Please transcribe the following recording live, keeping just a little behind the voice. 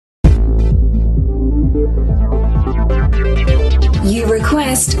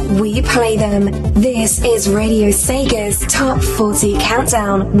best, we play them. This is Radio Sega's Top 40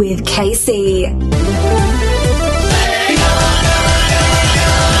 Countdown with KC.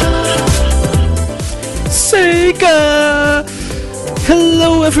 Sega!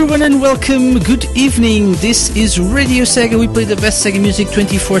 Hello everyone and welcome, good evening. This is Radio Sega. We play the best Sega music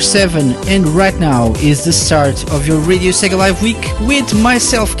 24/7, and right now is the start of your Radio Sega Live week with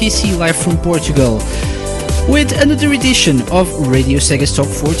myself, KC, live from Portugal, with another edition of Radio Sega's Top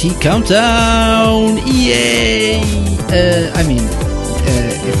 40 Countdown. Yay!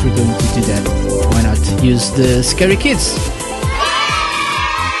 If we're going to do that, why not use the Scary Kids?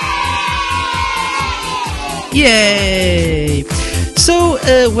 Yay! So,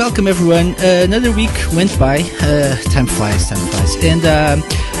 welcome everyone. Another week went by. Time flies. And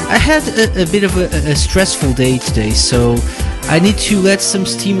I had a bit of a stressful day today, so I need to let some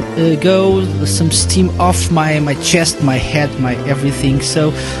steam go, some steam off my chest, my head, my everything.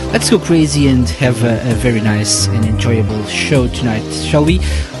 So, let's go crazy and have a very nice and enjoyable show tonight, shall we?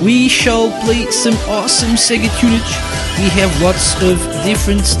 We shall play some awesome Sega tunage. We have lots of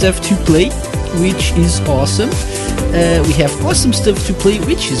different stuff to play, which is awesome. We have awesome stuff to play,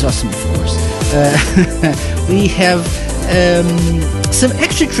 which is awesome, of course. We have some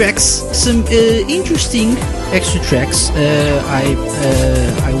extra tracks, some interesting extra tracks. I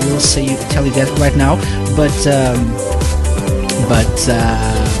will tell you that right now. But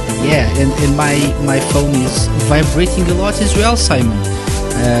yeah, and my phone is vibrating a lot as well, Simon,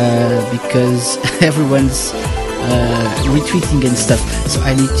 because everyone's retweeting and stuff, so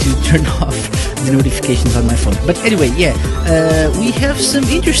I need to turn off the notifications on my phone. But anyway, yeah, we have some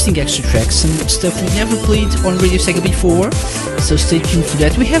interesting extra tracks, some stuff we never played on Radio Sega before, so stay tuned for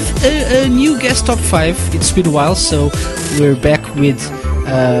that. We have a new guest top 5. It's been a while, so we're back with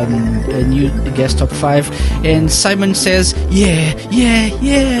a new guest top 5, and Simon says yeah,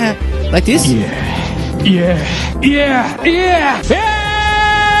 like this. Yeah.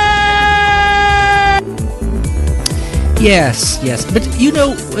 Yes, but you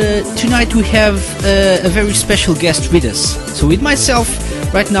know, tonight we have a very special guest with us. So with myself,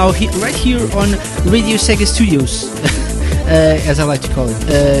 right now, right here on Radio Sega Studios, as I like to call it,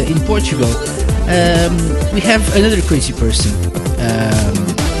 in Portugal, we have another crazy person.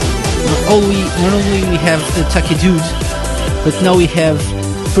 Not only we have the Take Dude, but now we have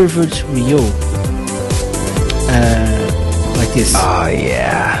Pervert Rio. Like this. Oh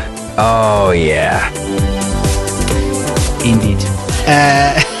yeah. Indeed.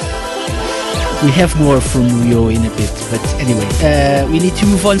 We have more from Rio in a bit, but anyway, we need to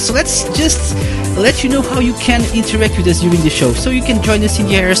move on. So let's just let you know how you can interact with us during the show. So you can join us in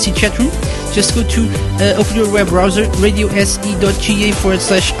the IRC chat room. Just go to open your web browser,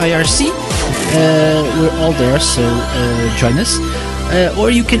 radiose.ga/IRC. We're all there, so join us. Or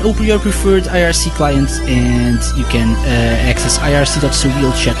you can open your preferred IRC client and you can access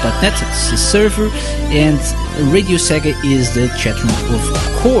irc.surrealchat.net. It's the server, and Radio Sega is the chat room, of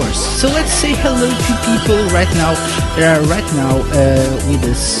course. So let's say hello to people right now that are with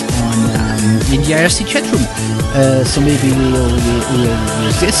us in the IRC chat room. So maybe we'll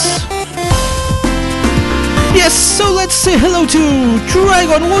use this. Yes, so let's say hello to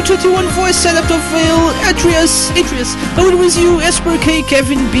Trigon 121 voice setup of Vale, Atreus, I will with you, Esper K,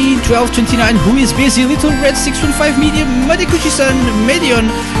 Kevin B, 1229, who is busy, Little Red 615 Medium, Madikuchi-san,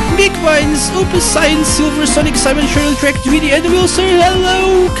 Medion, Big Vines, Opus Science, Silver Sonic, Simon Shirley, Track, Tweedy, and we'll say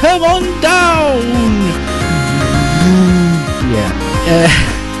hello, come on down! Yeah.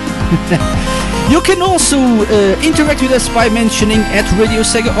 You can also interact with us by mentioning @Radio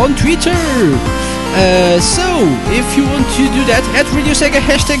Sega on Twitter. So, if you want to do that, @Radio Sega,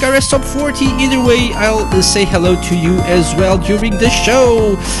 #RSTop40, either way, I'll say hello to you as well during the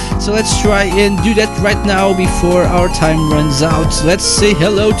show. So let's try and do that right now before our time runs out. So let's say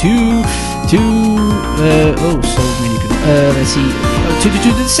hello to so many people. Let's see, to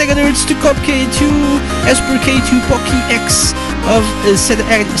the Sega Nerds, to Cop K, to Esper K, to Pocky X of Sega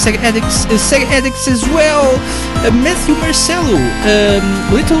Addicts as well, Matthew Marcelo,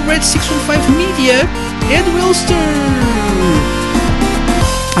 Little Red 615 Media, and Wilster.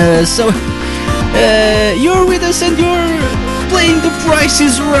 So you're with us and you're playing The Price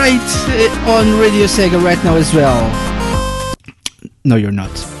is Right on Radio Sega right now as well. No, you're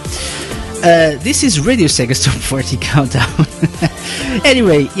not. This is Radio Sega's Top 40 Countdown.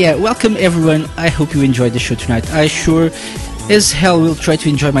 Anyway, yeah, welcome everyone. I hope you enjoyed the show tonight. I sure as hell will try to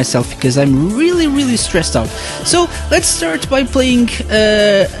enjoy myself because I'm really stressed out. So let's start by playing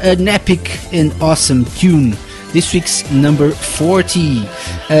an epic and awesome tune. This week's number 40.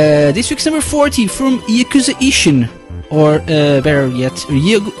 This week's number 40 from Yakuza Ishin. or better yet,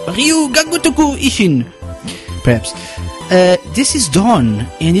 Ryugagotoku Ishin, perhaps. This is Dawn,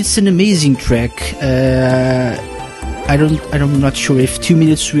 and it's an amazing track. I'm not sure if 2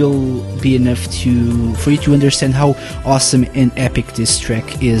 minutes will be enough for you to understand how awesome and epic this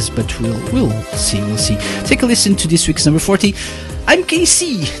track is, but we'll see. Take a listen to this week's number 40. I'm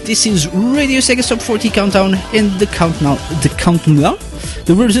KC. This is Radio Sega Top 40 Countdown, and the countdown. The countdown.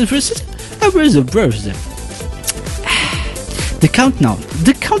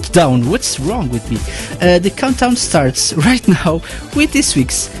 What's wrong with me? The countdown starts right now with this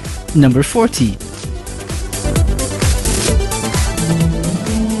week's number 40.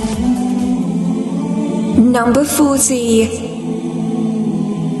 Number 40.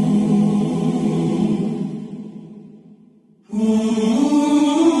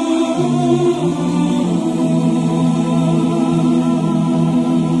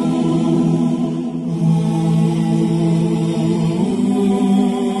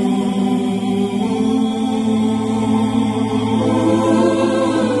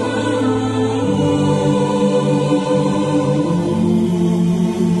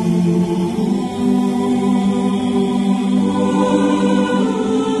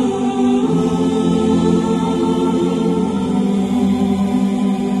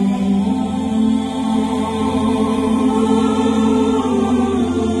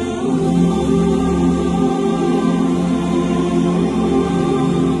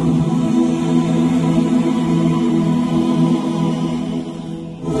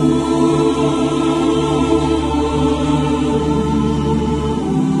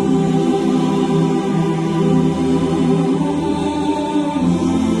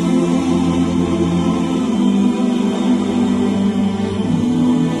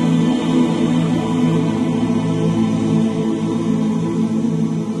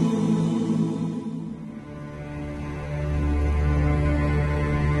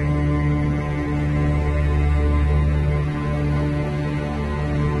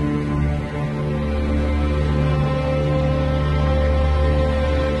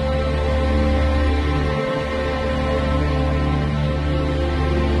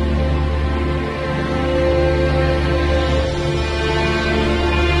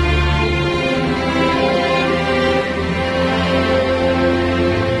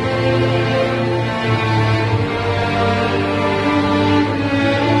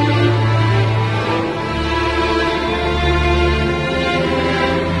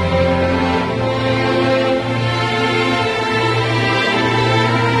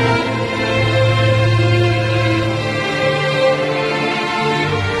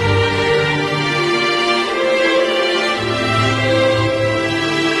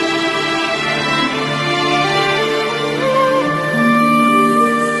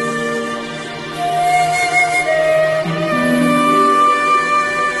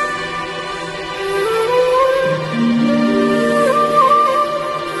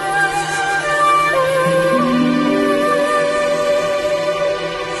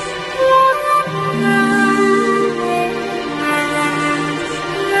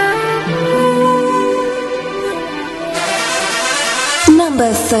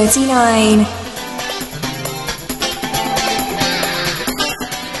 Number 39.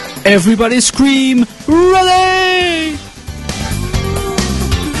 Everybody scream, ready!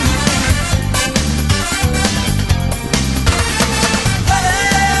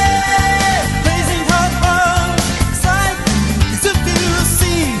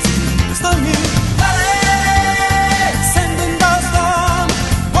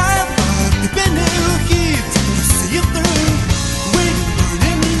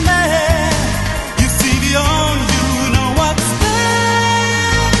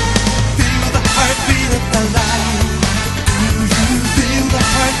 Feel the heartbeat of the light.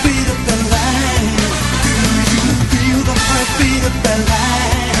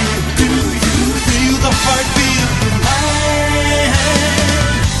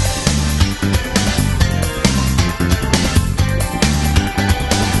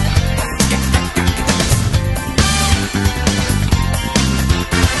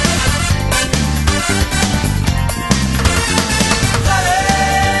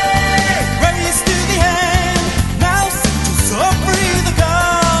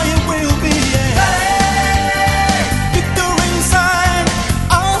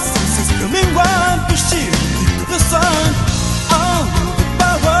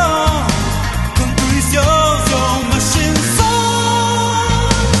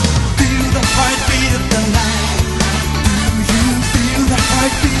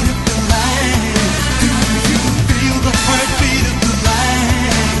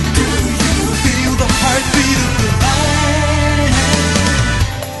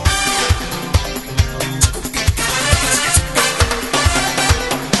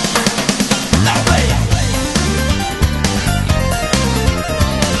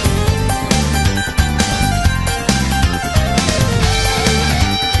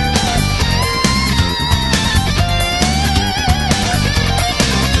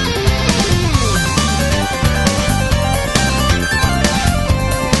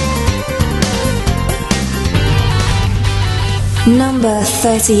 Number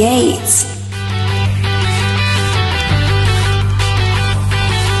 38.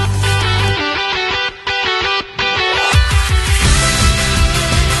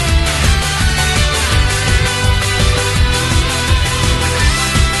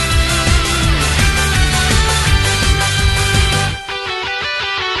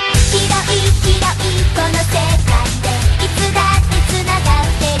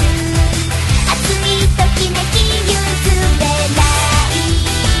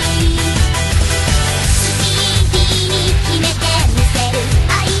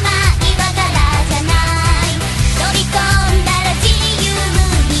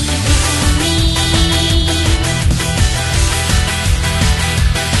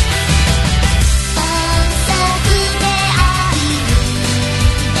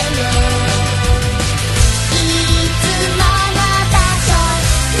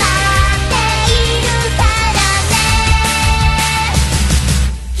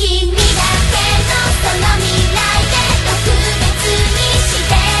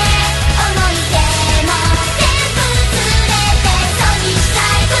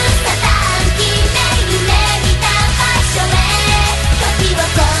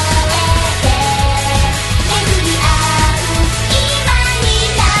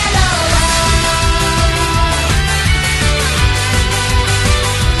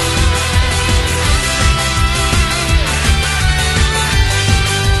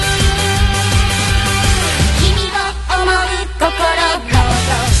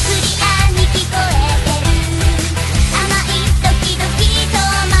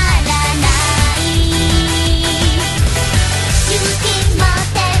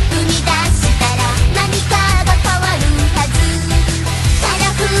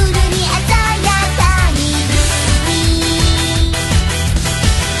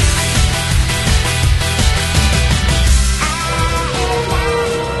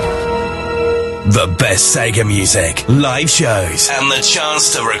 The best Sega music, live shows, and the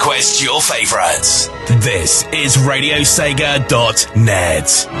chance to request your favorites. This is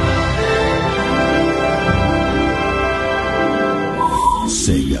RadioSega.net.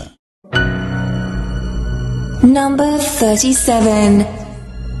 Sega. Number 37.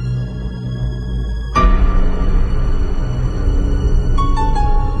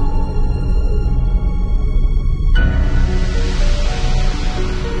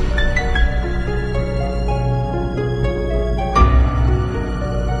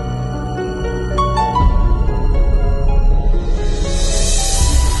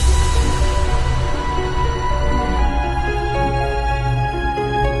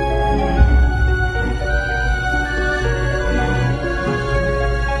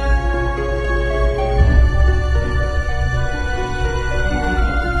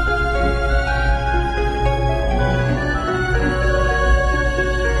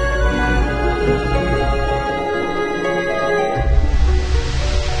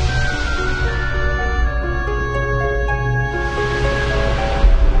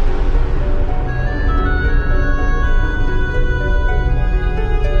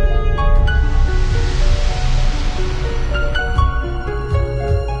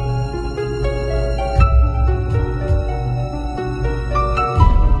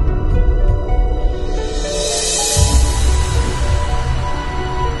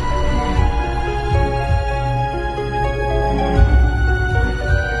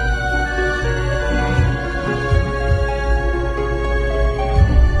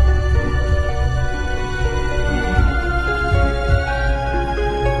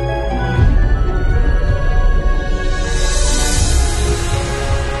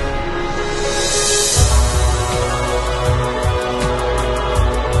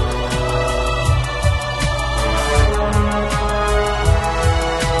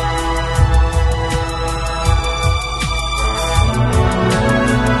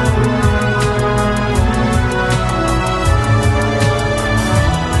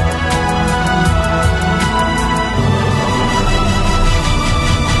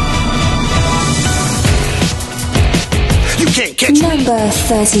 Number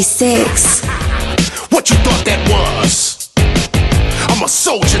 36. What you thought that was? I'm a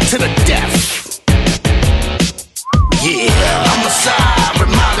soldier to the death. Yeah, I'm a side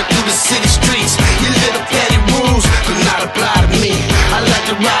reminder through the city streets. Your little petty rules do not apply to me. I like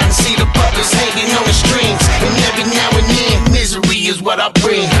to ride and see the puppets hanging on the strings, and every now and then misery is what I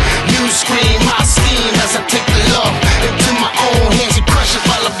bring. You scream, I scheme as I take the law into my own hands and crush it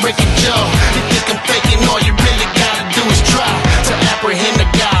while I break a jaw. You think I'm faking? All you really gotta do is try to apprehend the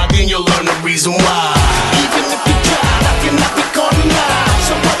God, then you'll learn the reason why. Even if you tried, I cannot be caught alive.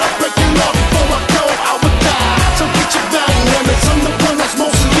 So what, I break the law before I go, I would die. So get your value limits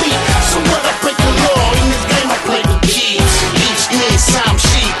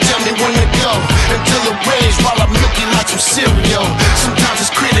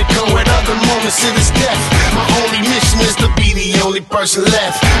considers death. My only mission is to be the only person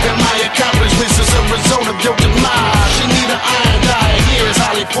left. And my accomplishments is a result of your demise. You need an iron die, here is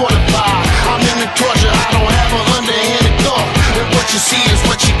highly fortified. I'm in the torture, I don't have an underhanded thought. And what you see is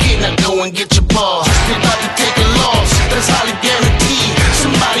what you get, now go and get your boss. You're about to take a loss, that's highly guaranteed.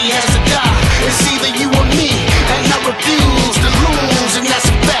 Somebody has to die, it's either you or me. And I refuse to lose, and that's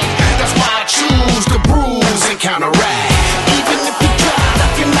a fact. That's why I choose to bruise and counteract. Even if you tried, I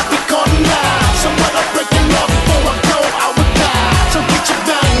cannot be caught in lies. So what I break the law before I go, I would die. So get your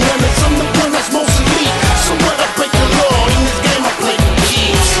value limits, I'm the one that's most elite. So what I break the law, in this game I play for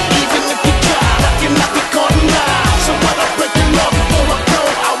keeps. Even if you tried, I cannot be caught in lies. So what I break the law before I go,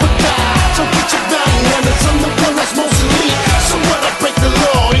 I would die. So get your value limits, I'm the one that's most elite. So what I break the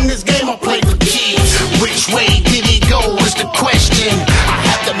law, in this game I play for keeps. Which way did he go is the question. I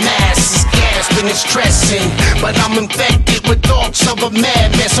have the masses gasping and stressing, but I'm infected with thoughts of a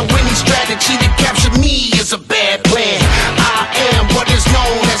madman. So any strategy to capture me is a bad plan. I am what is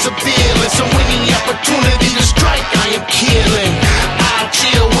known as a villain, so any opportunity to strike I am killing. I'll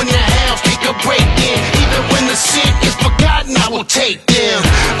chill when the hounds take a break in. Even when the sick is forgotten, I will take them.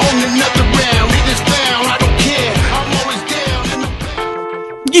 On another round, it is found, I don't care. I'm always down in the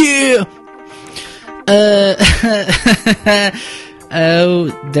Yeah! Oh,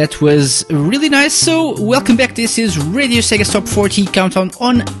 that was really nice. So, welcome back. This is Radio Sega's Top 40 Countdown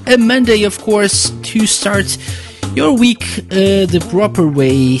on a Monday, of course, to start your week the proper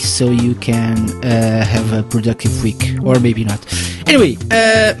way so you can have a productive week. Or maybe not. Anyway,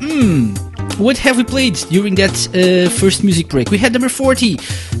 what have we played during that first music break? We had number 40,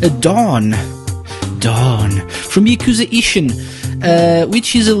 Dawn from Yakuza Ishin.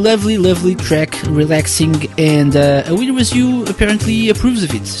 Which is a lovely, lovely track, relaxing, and Winreview apparently approves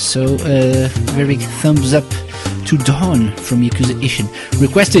of it. So, very thumbs up to Dawn from Yakuza Ishin.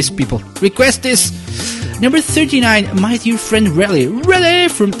 Request this, people. Request this! Number 39, My Dear Friend Rally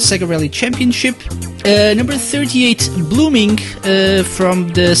from Sega Rally Championship. Number 38, Blooming from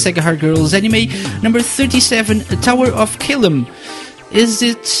the Sega Hard Girls anime. Number 37, Tower of Killam. Is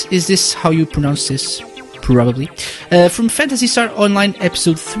this how you pronounce this? Probably. From Phantasy Star Online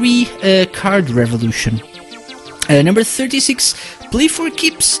Episode 3, Card Revolution. Number 36, Play for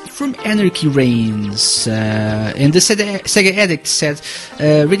Keeps from Anarchy Reigns. And the Sega Addict said,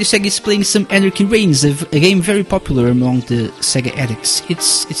 Radio Sega is playing some Anarchy Reigns, a game very popular among the Sega Addicts.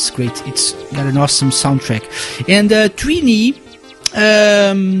 It's great. It's got an awesome soundtrack. And Tweenie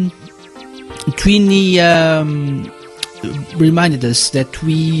reminded us that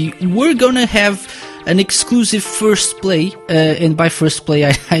we were gonna have an exclusive first play, and by first play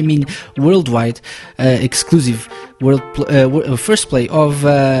I mean worldwide exclusive first play of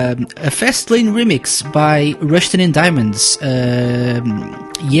a Fastlane remix by Rushton and Diamonds.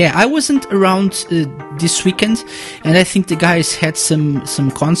 Yeah, I wasn't around this weekend, and I think the guys had some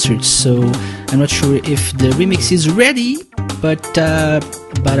concerts, so I'm not sure if the remix is ready, but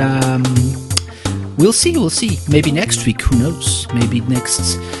we'll see. Maybe next week, who knows? Maybe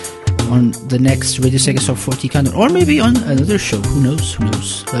on the next Radio Sega Top 40 Countdown, or maybe on another show. Who knows?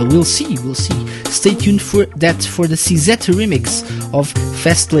 We'll see. Stay tuned for that, for the CZ remix of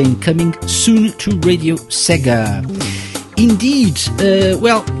Fastlane coming soon to Radio Sega. Indeed.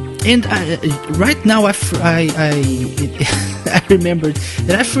 And right now I remembered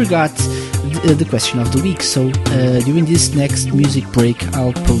that I forgot the question of the week. So during this next music break,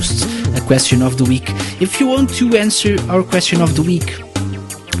 I'll post a question of the week. If you want to answer our question of the week,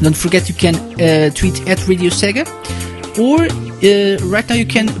 don't forget you can tweet at Radio Sega, or right now you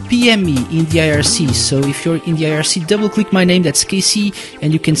can PM me in the IRC. So if you're in the IRC, double click my name, that's KC,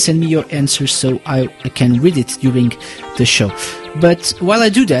 and you can send me your answer so I can read it during the show. But while I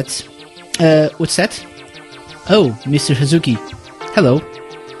do that, what's that? Oh, Mr. Hazuki. Hello.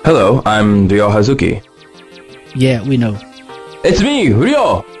 Hello, I'm Ryo Hazuki. Yeah, we know. It's me,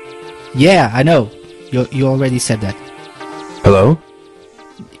 Ryo! Yeah, I know. You already said that. Hello?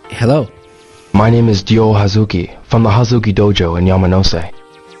 Hello. My name is Ryo Hazuki, from the Hazuki Dojo in Yamanose.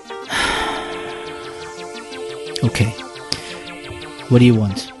 Okay. What do you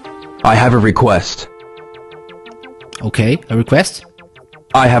want? I have a request. Okay, a request?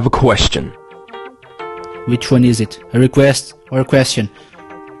 I have a question. Which one is it? A request or a question?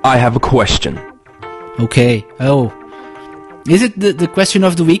 I have a question. Okay. Oh. Is it the question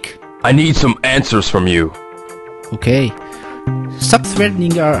of the week? I need some answers from you. Okay. Stop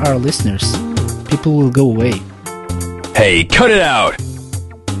threatening our listeners. People will go away. Hey, cut it out!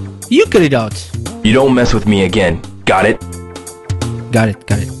 You cut it out. You don't mess with me again. Got it? Got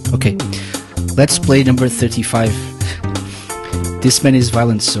it. Okay. Let's play number 35. This man is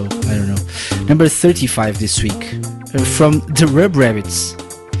violent, so I don't know. Number 35 this week. From the Rub Rabbits.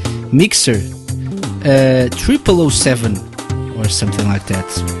 Mixer. 0007 or something like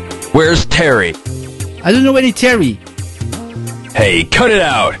that. Where's Terry? I don't know any Terry. Hey, cut it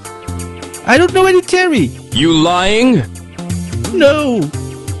out! I don't know any Terry. You lying? No.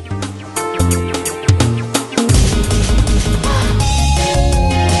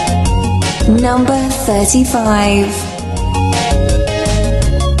 Number 35.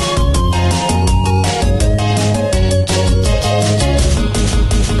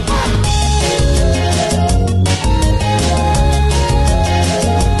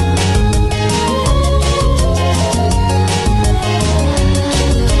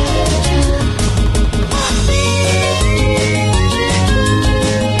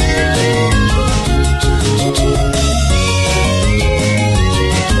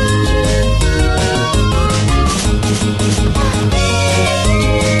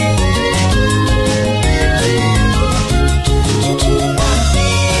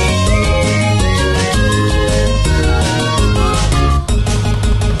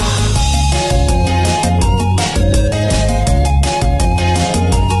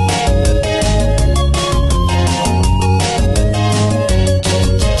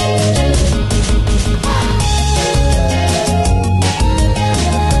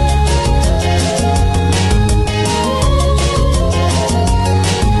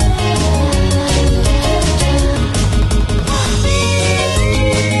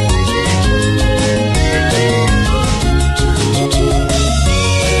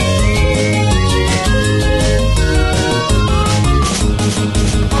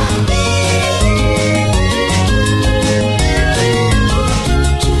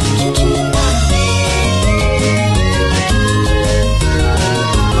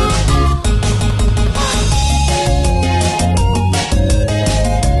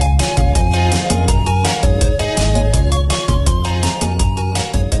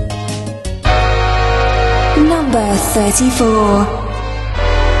 Number 34.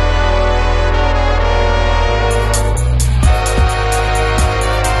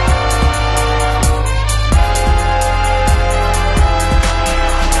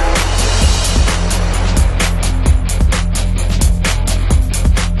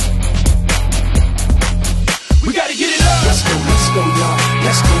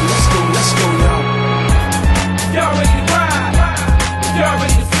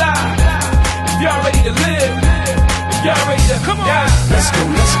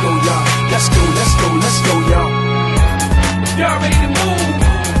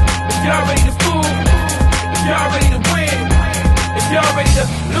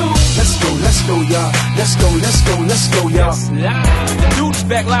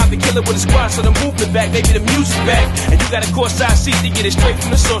 With a squad, so the movement back, baby, the music back. And you got a courtside seat to get it straight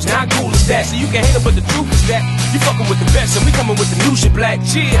from the source. Now, how cool is that? So you can hate it, but the truth is that you fucking with the best, and we coming with the new shit, black.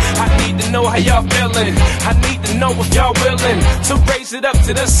 Yeah, I need to know how y'all feeling. I need to know if y'all willing. So raise it up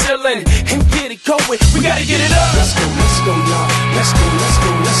to the ceiling and get it going. We gotta get it up. Let's go, y'all. Let's go,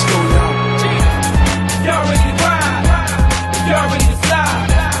 y'all. Y'all ready to ride? Y'all ready to fly?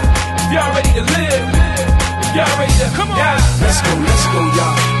 Y'all ready to live? Y'all ready to come on? Yeah. Let's go,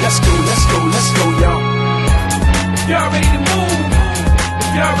 y'all. Let's go, y'all. Y'all ready to move?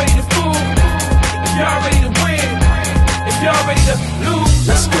 If y'all ready to fool? If y'all ready to win? If y'all ready to lose?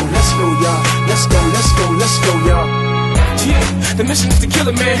 Let's go, y'all. Let's go, y'all. Yeah, the mission is to kill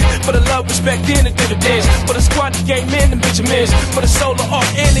a man. For the love, respect, and the dividends. For the squad, the game, and the Benjamins. For the solo art,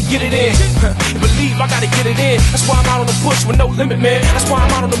 and to get it in. Believe I gotta get it in. That's why I'm out on the push with no limit, man. That's why I'm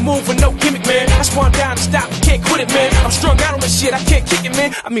out on the move with no gimmick, man. That's why I'm down to stop, I can't quit it, man. I'm strung out on this shit, I can't kick it,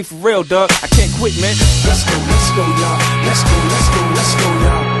 man. I mean, for real, dog, I can't quit, man. Let's go, y'all. Let's go,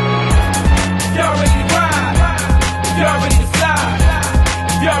 y'all. Y'all ready to ride? Y'all ready to fly?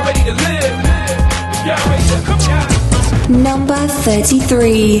 Y'all ready to live? Y'all ready to come on? Number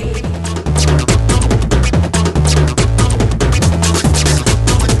 33.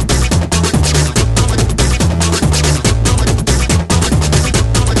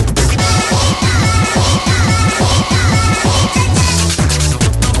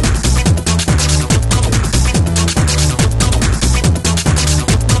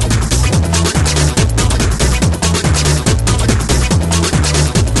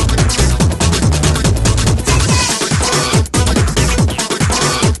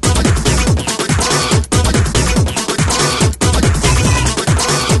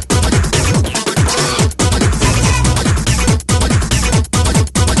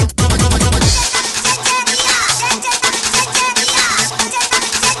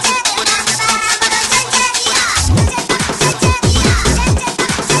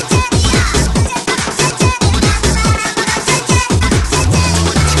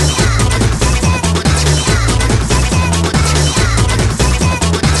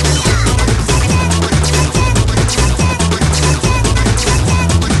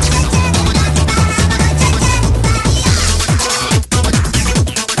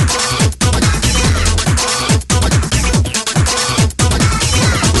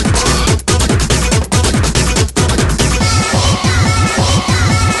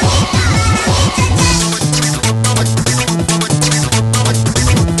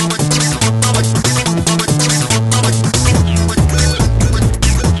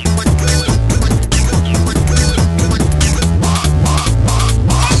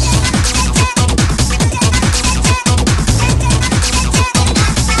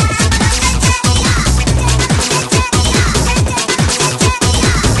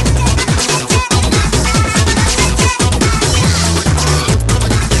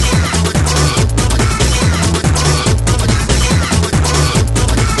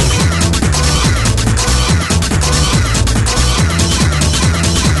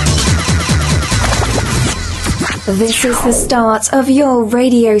 This is the start of your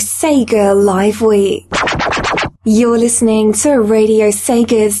Radio Sega Live Week. You're listening to Radio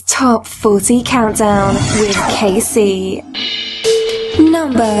Sega's Top 40 Countdown with KC.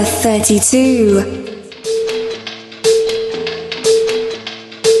 Number 32.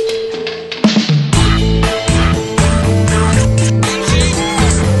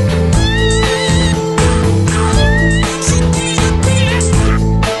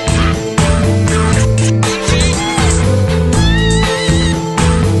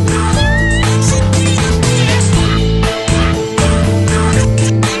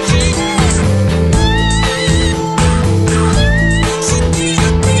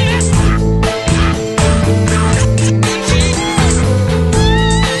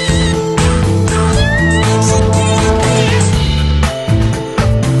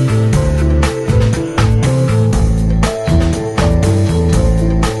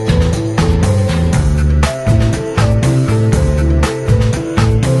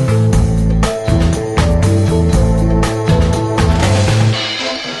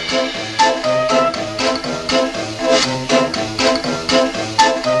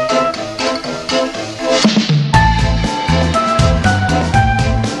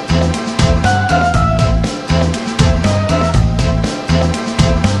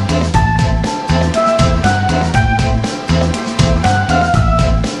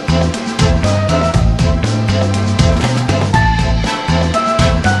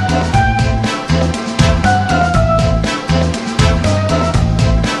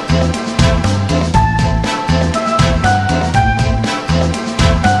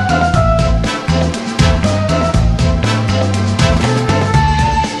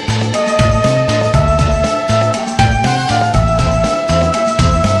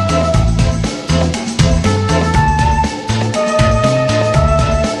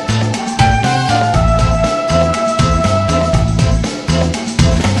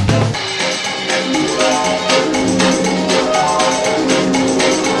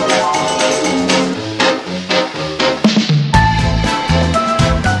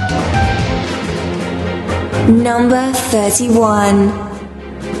 Number 31.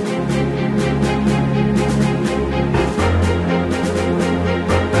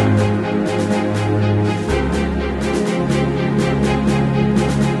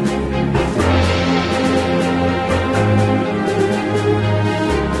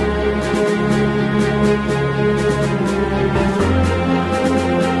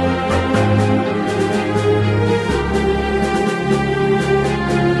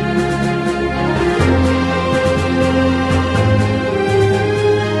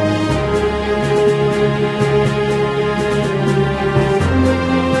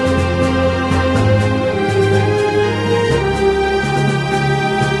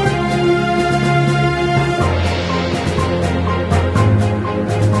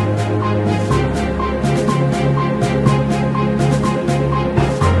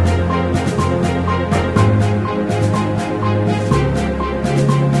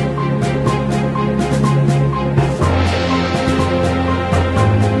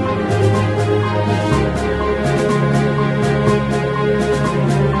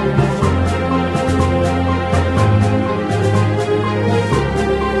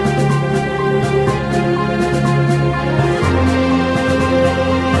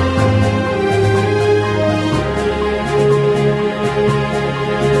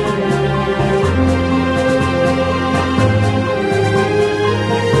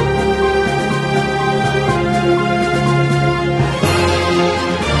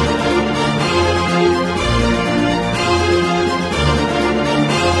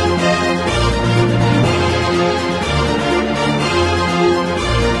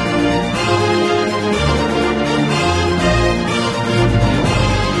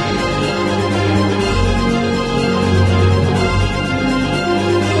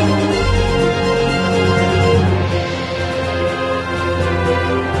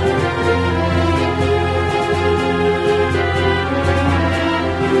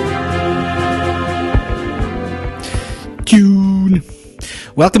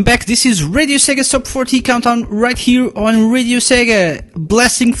 Welcome back. This is Radio Sega's Top 40 Countdown right here on Radio Sega,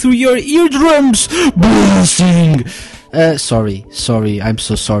 blasting through your eardrums. Blasting. Sorry. I'm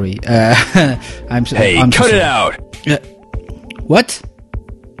so sorry. I'm cut so it out. What?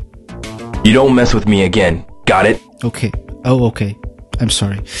 You don't mess with me again. Got it? Okay. Oh, okay. I'm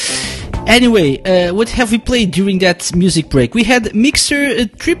sorry. Anyway, what have we played during that music break? We had Mixer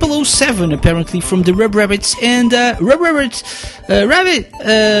 0007, apparently, from the Rub Rabbits, and Rabbit,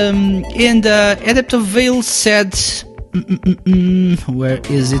 and Adept of Veil said, where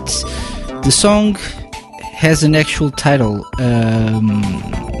is it? The song has an actual title.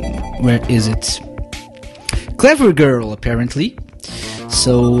 Where is it? Clever Girl, apparently.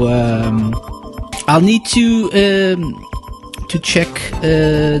 So I'll need to check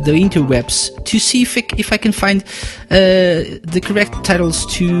the interwebs to see if I can find the correct titles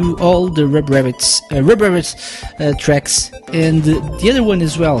to all the Rub Rabbits tracks, and the other one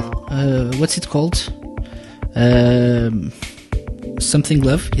as well. What's it called? Something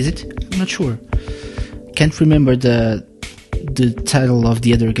Love, is it? I'm not sure. Can't remember the title of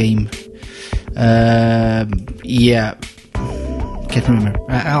the other game. Yeah, can't remember.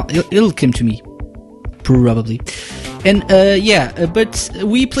 It'll come to me, probably. And but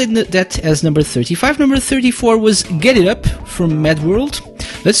we played that as number 35. Number 34 was Get It Up from Mad World.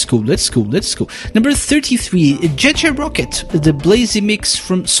 Let's go. Number 33, Jet Rocket, the Blazy Mix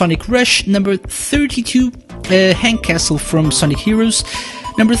from Sonic Rush. Number 32, Hank Castle from Sonic Heroes.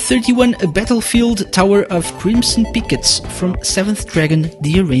 Number 31, Battlefield Tower of Crimson Pickets from 7th Dragon,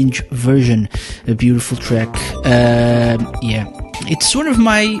 the Arrange version. A beautiful track. It's one of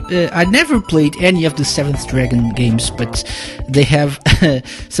my... I never played any of the 7th Dragon games, but they have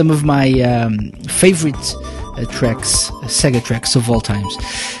some of my favorite tracks, Sega tracks of all times.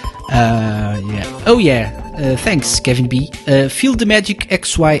 Thanks, Kevin B. Feel the Magic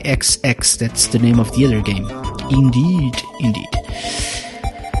XYXX, that's the name of the other game. Indeed.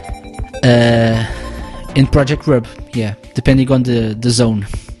 In Project Rub, depending on the zone,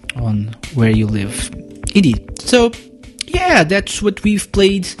 on where you live. Indeed. So, that's what we've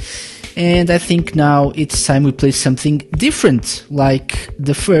played, and I think now it's time we play something different, like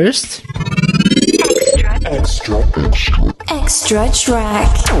the first... Extra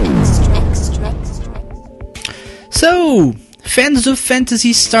track. So, fans of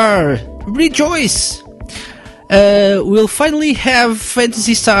Phantasy Star, rejoice! We'll finally have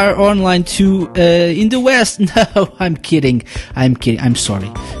Phantasy Star Online 2 in the West. No, I'm kidding. I'm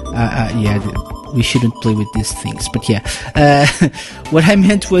sorry. We shouldn't play with these things. But what I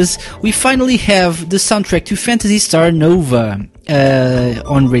meant was we finally have the soundtrack to Phantasy Star Nova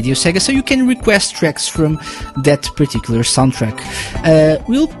on Radio Sega, so you can request tracks from that particular soundtrack.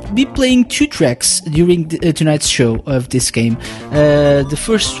 We'll be playing 2 tracks during tonight's show of this game. The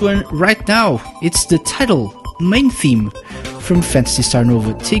first one right now, it's the title main theme from Phantasy Star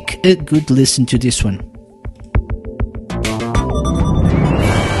Nova. Take a good listen to this one.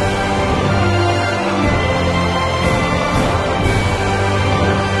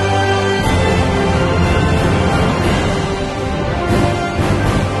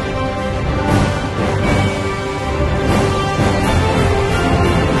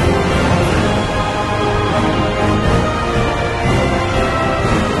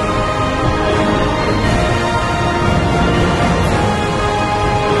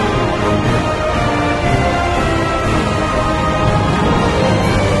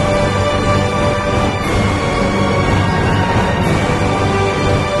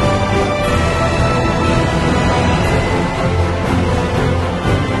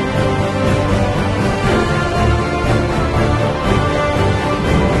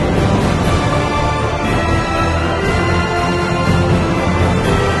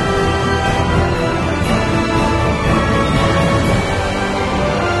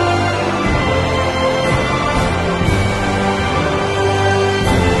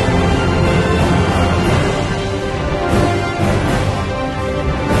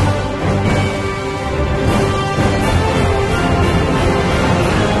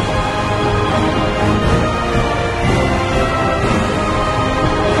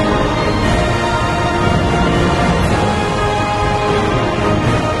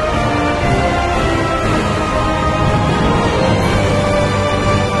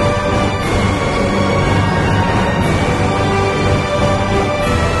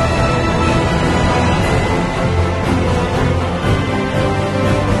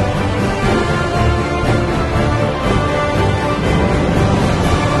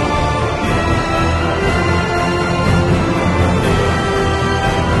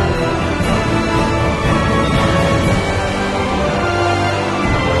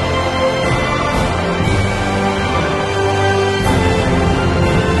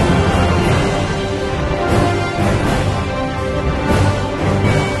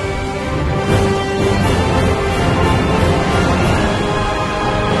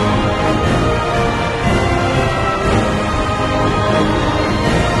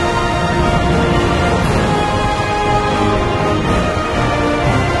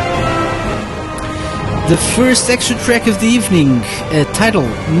 The first extra track of the evening, title,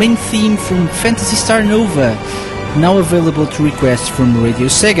 main theme from Phantasy Star Nova, now available to request from Radio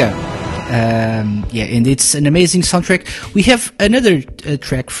Sega. Yeah, and it's an amazing soundtrack. We have another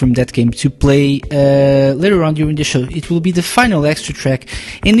track from that game to play later on during the show. It will be the final extra track,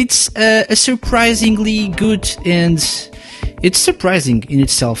 and it's a surprisingly good, and it's surprising in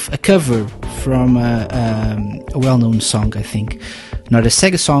itself, a cover from a well-known song, I think. Not a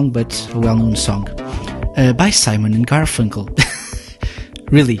Sega song, but a well-known song by Simon and Garfunkel.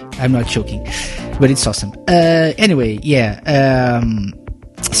 Really, I'm not joking, but it's awesome. Anyway, yeah.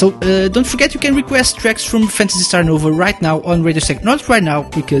 So don't forget, you can request tracks from Phantasy Star Nova right now on Radio Sega. Not right now,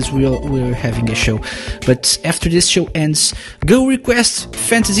 because we're having a show, but after this show ends, go request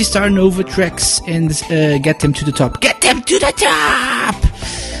Phantasy Star Nova tracks and get them to the top. Get them to the top!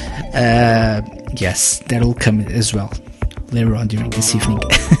 Yes, that'll come as well later on during this evening.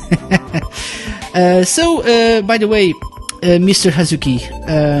 So, by the way, Mr. Hazuki,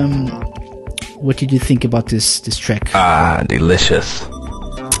 what did you think about this track? Ah, delicious.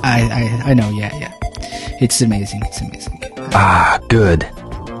 I know, yeah. It's amazing. Ah, good.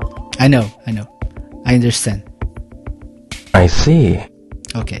 I know. I understand. I see.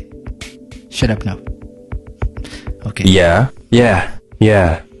 Okay. Shut up now. Okay. Yeah.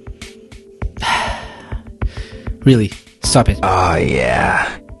 Really, stop it. Oh,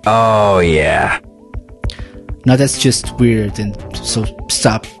 yeah. No, that's just weird, and so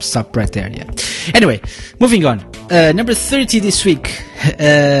stop right there, yeah. Anyway, moving on. Number 30 this week.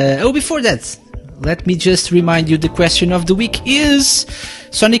 Before that, let me just remind you the question of the week is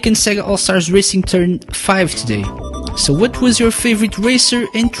Sonic and Sega All-Stars Racing turned 5 today. So what was your favorite racer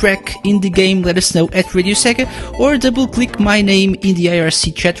and track in the game? Let us know at Radio Sega, or double click my name in the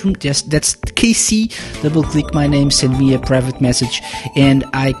IRC chat room. Yes, that's KC. Double click my name, send me a private message, and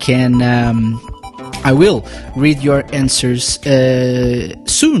I will read your answers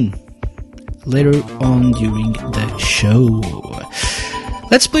soon, later on during the show.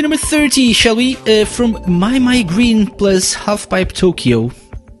 Let's play number 30, shall we? From My Green plus Halfpipe Tokyo,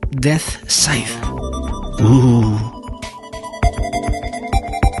 Death Scythe. Ooh.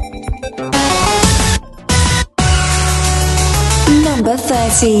 Number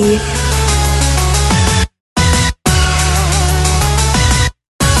 30.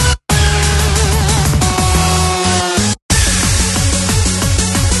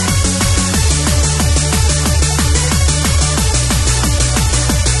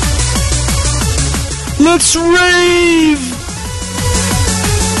 Let's rave!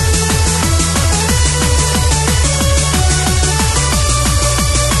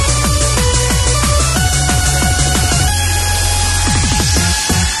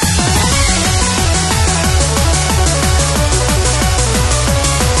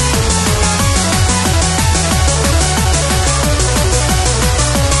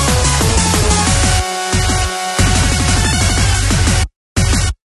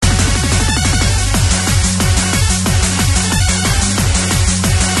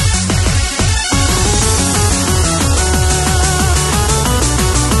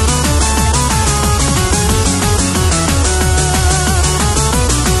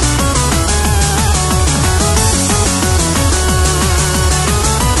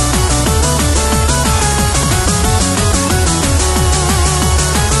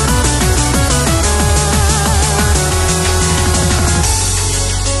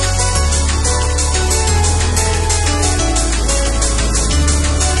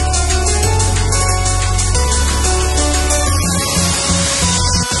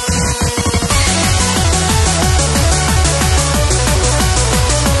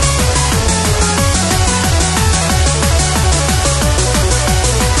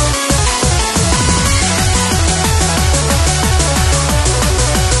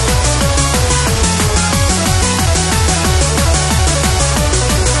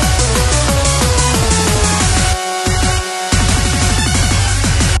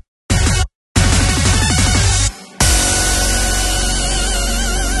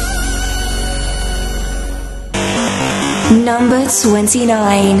 Number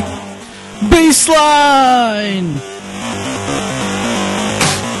 29. Baseline!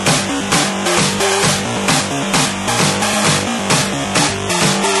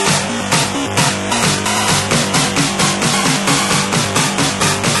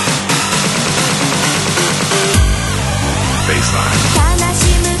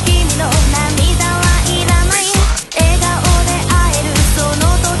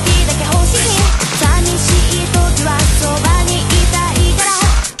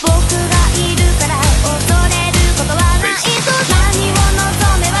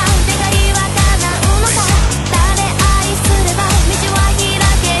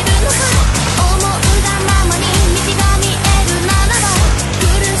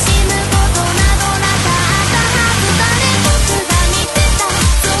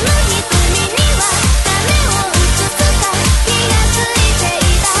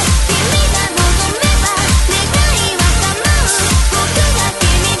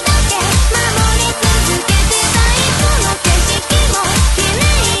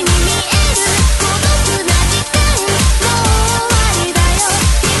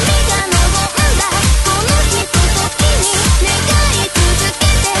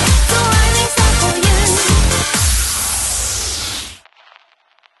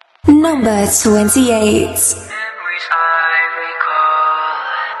 Number 28.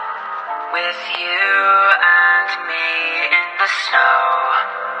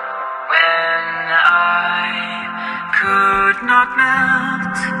 Not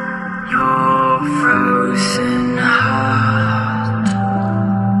melt your frozen heart.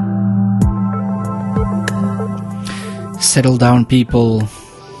 Settle down, people.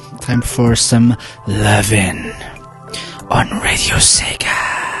 Time for some lovin' on Radio Sega.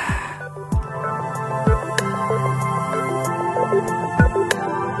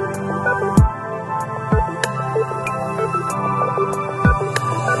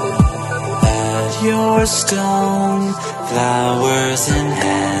 At your stone, flowers in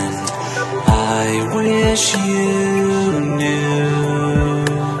hand, I wish you knew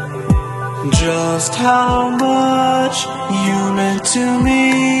just how much you meant to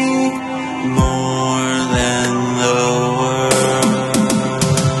me, more than the world.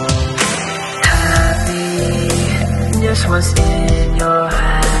 Happiness was in your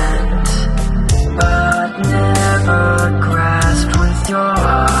hand, but never grasped with your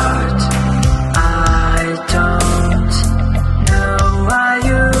heart. I don't know why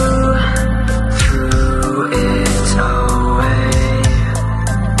you threw it away.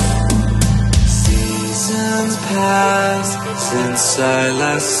 Seasons pass since I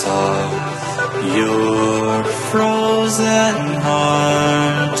last saw your frozen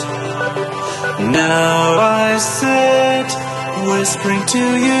heart. Now I sit whispering to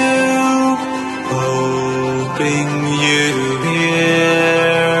you, hoping you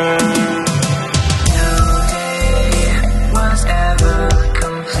hear. No day was ever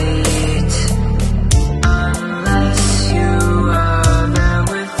complete unless you were there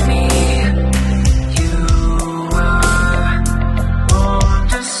with me. You were born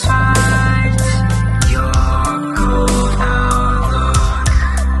despite your cold outlook.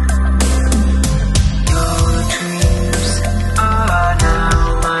 Your dreams are now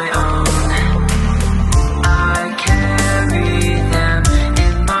my own. I carry them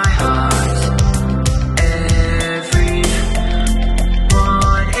in my heart. Everyone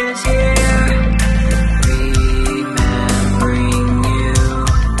is here, remembering you.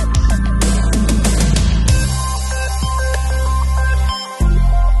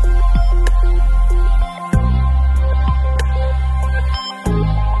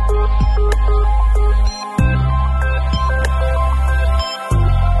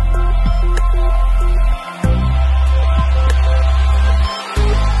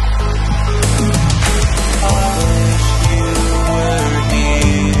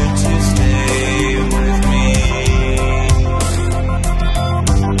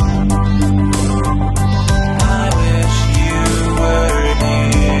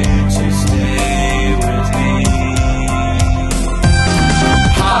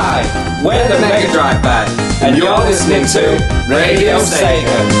 We're the Mega Drive Band, and you're listening to Radio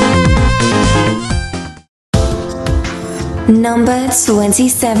Sega. Number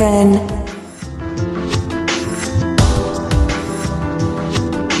 27.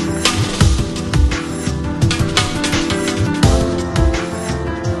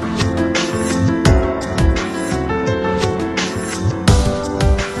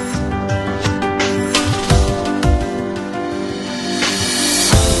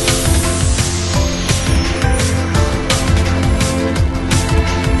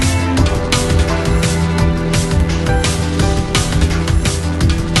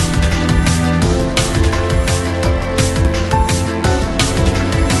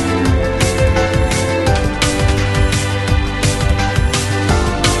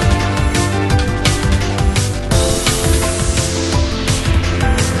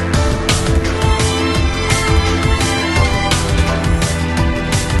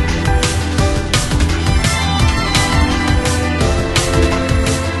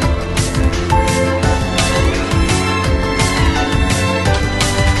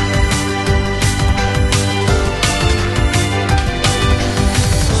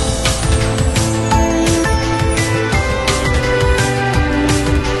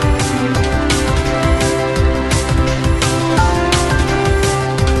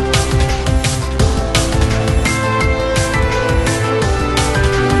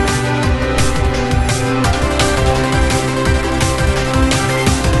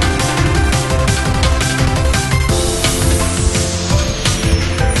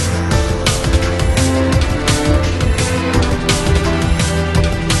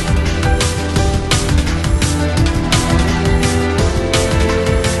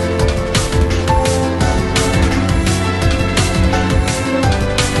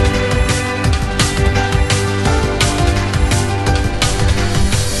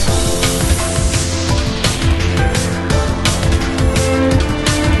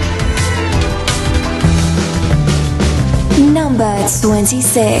 number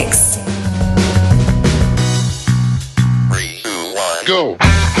 26. 3, 2, 1, go.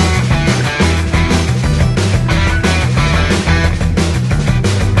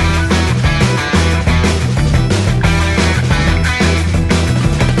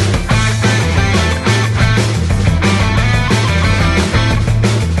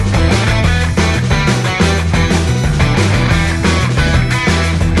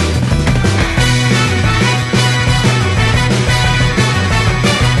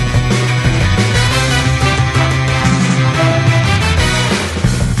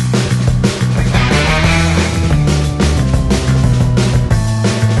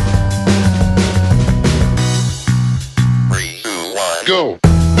 Go.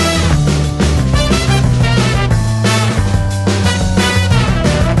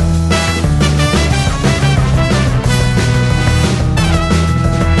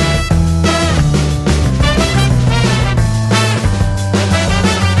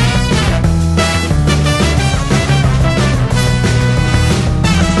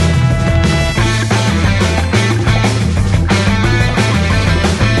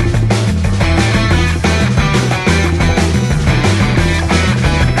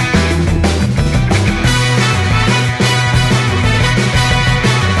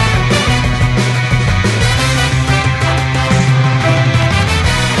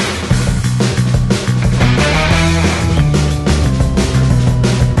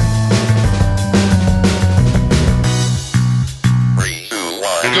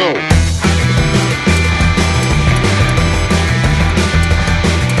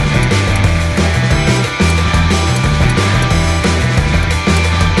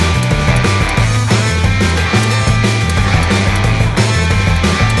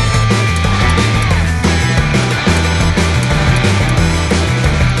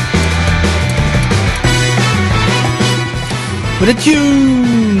 What a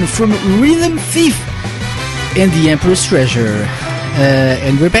tune from Rhythm Thief and the Emperor's Treasure.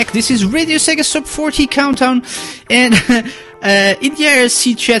 And we're back. This is Radio Sega Sub 40 Countdown. And in the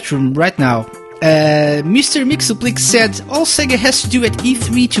IRC chat room right now, Mr. Mixoplix said all Sega has to do at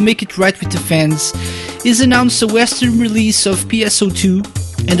E3 to make it right with the fans is announce a Western release of PSO2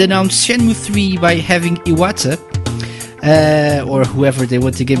 and announce Shenmue 3 by having Iwata, or whoever they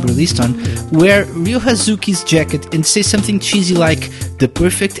want the game released on, wear Ryo Hazuki's jacket and say something cheesy like the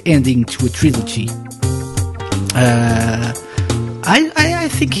perfect ending to a trilogy. I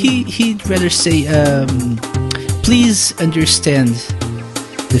think he'd rather say, please understand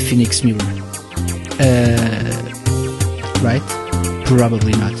the Phoenix Mirror. Right?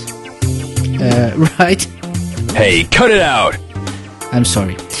 Probably not. Right? Hey, cut it out! I'm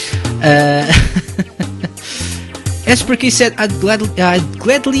sorry. Esperke said, I'd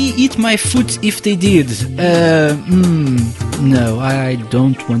gladly eat my foot if they did. No, I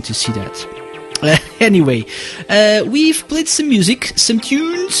don't want to see that. Anyway, we've played some music, some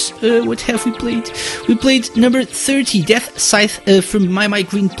tunes. What have we played? We played number 30, Death Scythe from My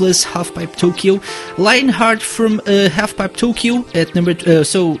Green Plus Halfpipe Tokyo, Lionheart from Halfpipe Tokyo at number.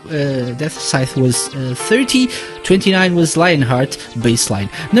 Death Scythe was 30, 29 was Lionheart Baseline.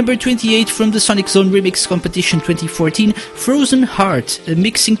 Number 28 from the Sonic Zone Remix Competition 2014, Frozen Heart,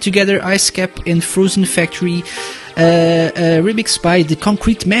 mixing together Ice Cap and Frozen Factory, remix by The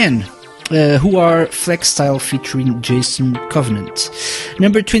Concrete Man. Who are Flex Style featuring Jason Covenant.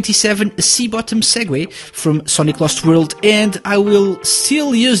 Number 27, Sea Bottom Segway from Sonic Lost World, and I will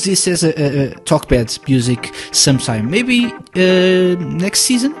still use this as a talkbed music sometime. Maybe next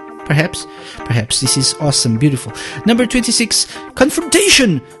season? Perhaps. This is awesome, beautiful. Number 26,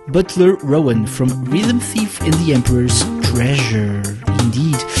 Confrontation, Butler Rowan from Rhythm Thief and the Emperor's Treasure.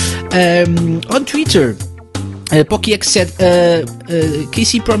 Indeed. On Twitter, PokiX said,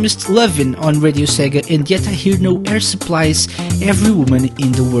 Casey promised lovin' on Radio Sega, and yet I hear no air supplies. Every woman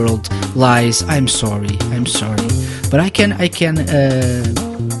in the world lies. I'm sorry. But I can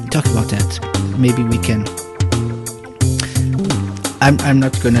talk about that. Maybe we can. I'm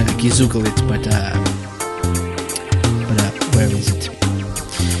not gonna Google it, but where is it?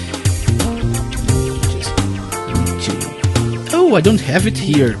 Oh, I don't have it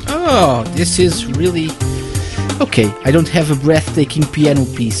here. Oh, this is really. Okay, I don't have a breathtaking piano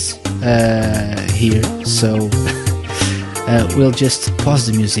piece here, so we'll just pause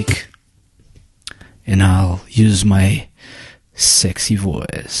the music and I'll use my sexy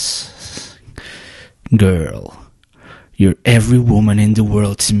voice. Girl, you're every woman in the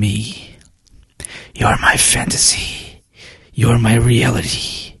world to me. You're my fantasy. You're my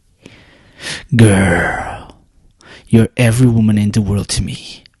reality. Girl, you're every woman in the world to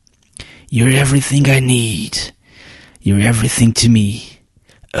me. You're everything I need. You're everything to me,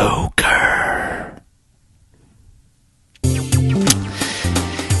 ogre.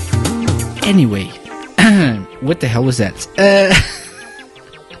 Anyway, what the hell was that?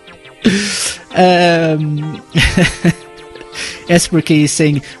 SPK is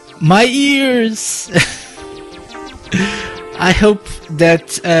saying, my ears! I hope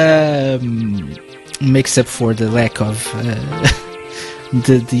that makes up for the lack of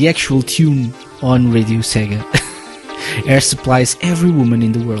the actual tune on Radio Sega. Air supplies every woman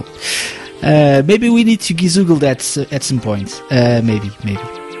in the world. Maybe we need to Google that at some point. Maybe.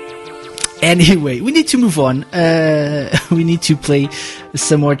 Anyway, we need to move on. We need to play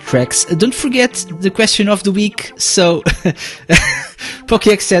some more tracks. Don't forget the question of the week. So,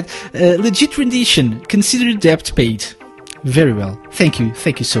 Pokex said, legit rendition, consider debt paid. Very well. Thank you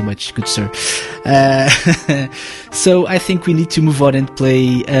so much, good sir. So I think we need to move on and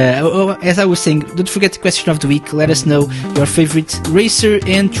play. As I was saying, don't forget the question of the week. Let us know your favorite racer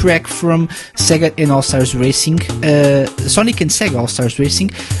and track from Sega and All Stars Racing, Sonic and Sega All Stars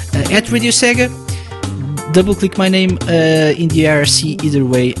Racing, at Radio Sega. Double click my name in the IRC. Either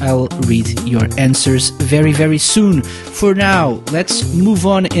way, I'll read your answers very, very soon. For now, let's move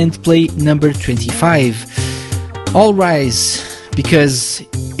on and play number 25. All rise, because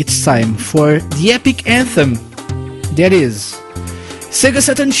it's time for the epic anthem. That is Sega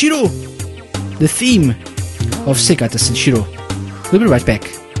Satan Shiro, the theme of Sega Satan Shiro. We'll be right back.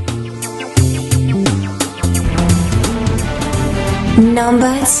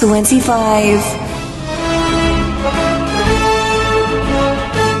 Number 25.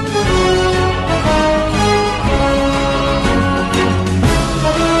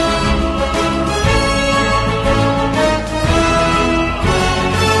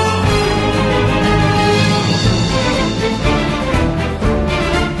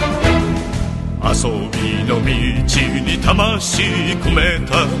 遊びの道に魂込め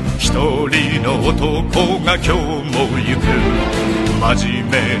た一人の男が今日も行く。真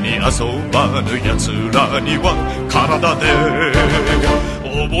面目に遊ばぬ奴らには体で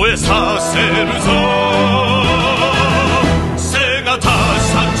覚えさせるぞ。セガタ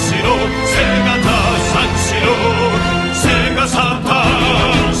三四郎、セガタ三四郎、セガサタ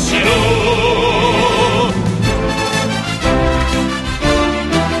ン四郎。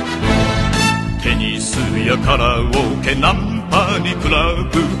テニスやカラオケナンパにクラ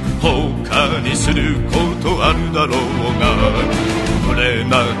ブ他にすることあるだろうが、触れ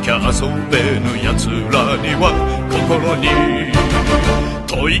なきゃ遊べぬ奴らには心に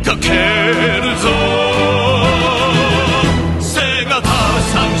問いかけるぞ。セガタ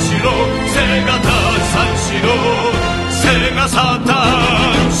三四郎、セガタ三四郎、セガサタ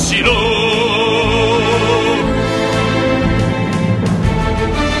ン四郎。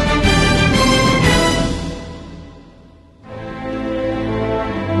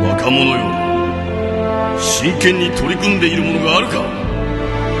若者よ、真剣に取り組んでいるものがあるか。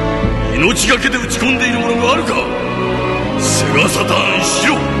命がけで打ち込んでいるものがあるか。セガサタンし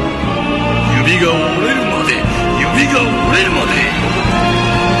ろ。指が折れるまで、指が折れるまで。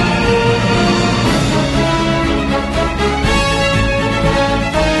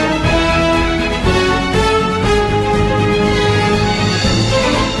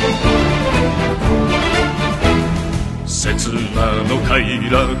刹那の快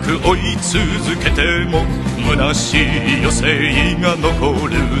楽追い続けても虚しい余生が残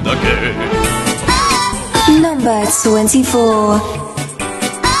るだけ。 Number 24.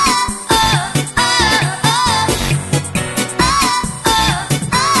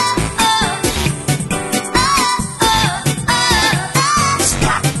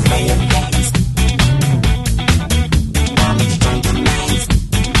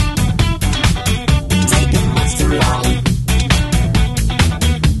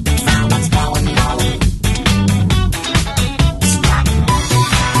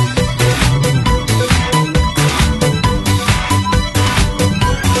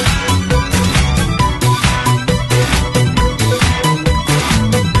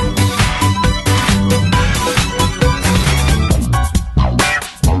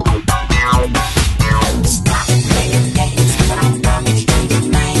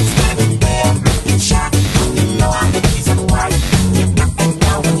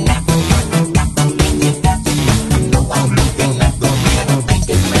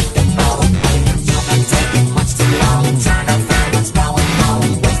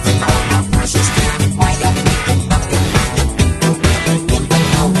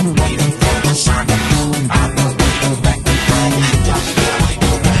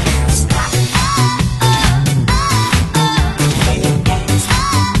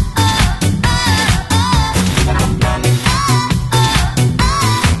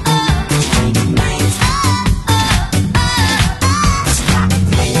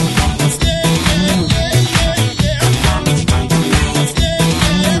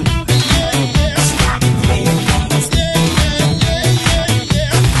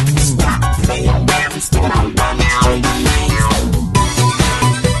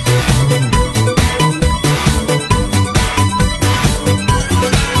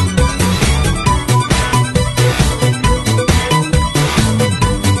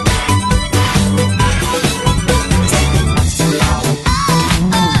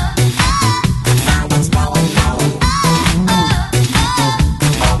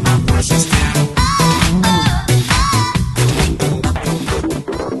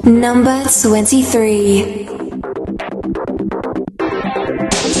 Number 23.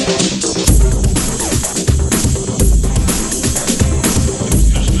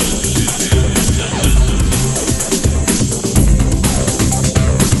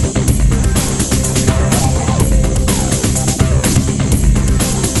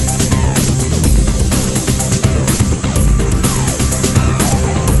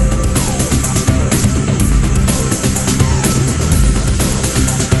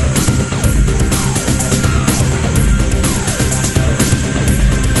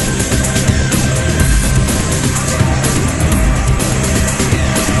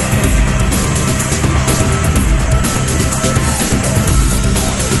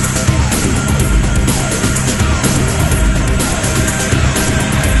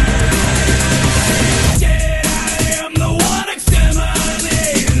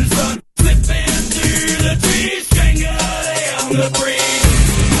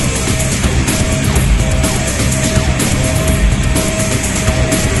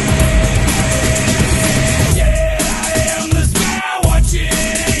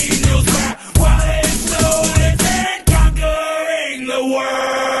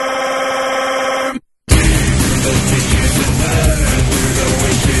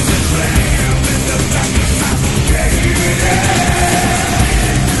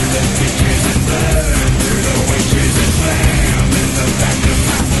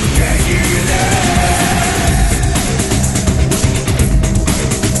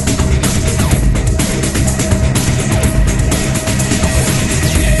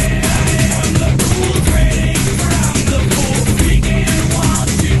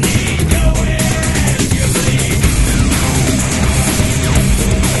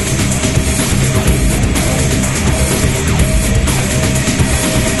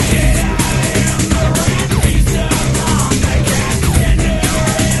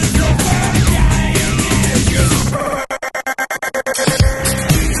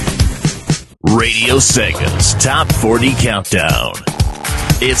 Radio Sega's Top 40 Countdown.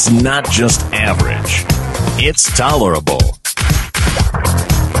 It's not just average, it's tolerable.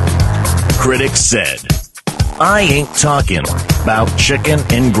 Critics said, I ain't talking about chicken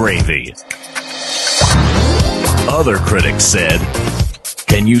and gravy. Other critics said,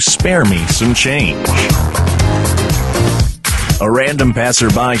 can you spare me some change? A random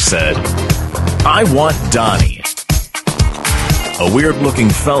passerby said, I want Donnie. A weird-looking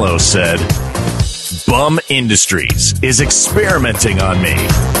fellow said, Bum Industries is experimenting on me.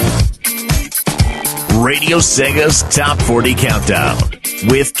 Radio Sega's Top 40 Countdown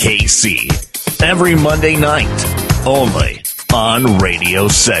with KC. Every Monday night, only on Radio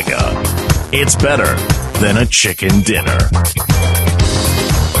Sega. It's better than a chicken dinner.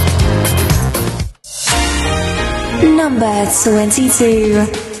 Number 22. You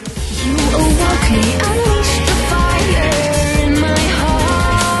awoke me, unleashed the fire in my heart.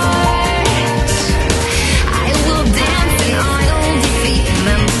 I will dance and I'll defeat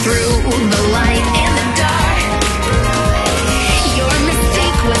them through the light and the dark. Your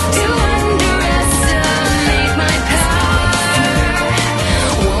mistake was to underestimate my power.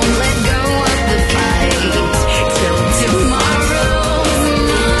 Won't let go of the fight till tomorrow's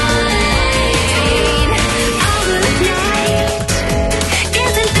night. All the night,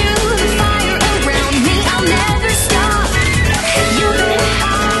 dancing through the fire around me.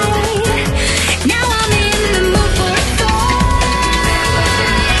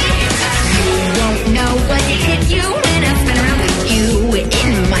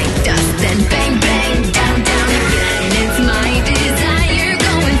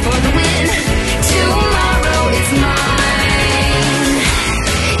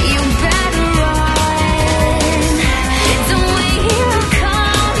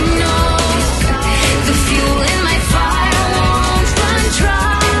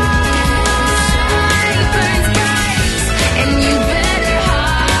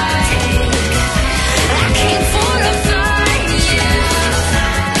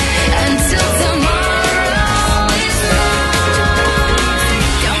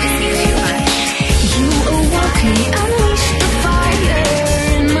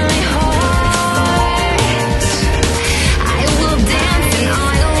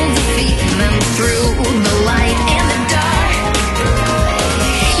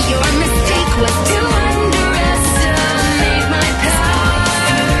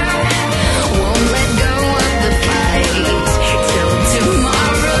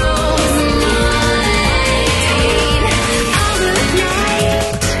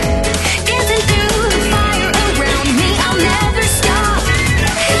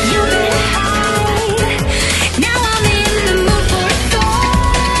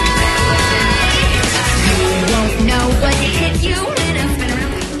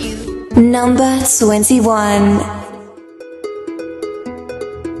 Number 21.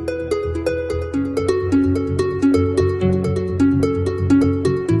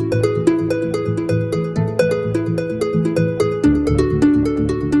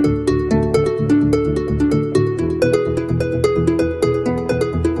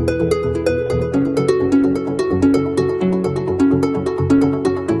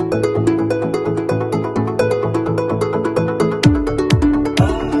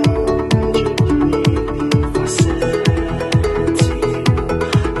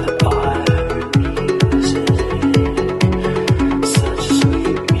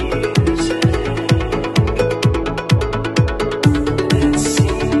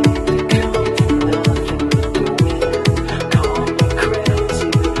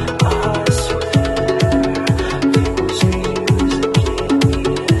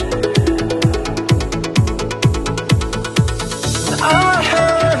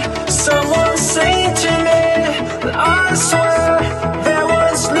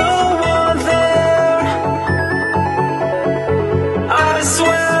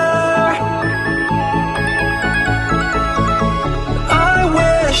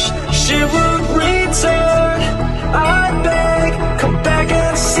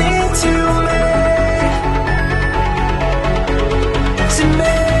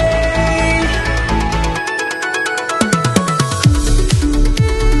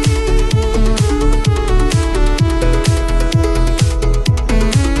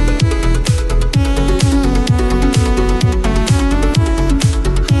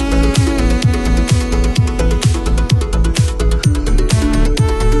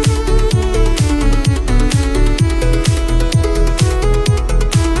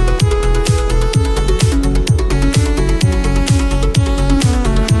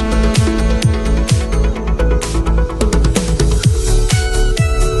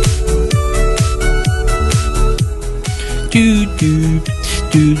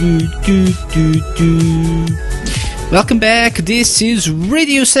 Welcome back. This is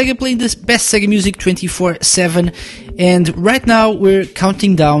Radio Sega playing the best Sega music 24/7, and right now we're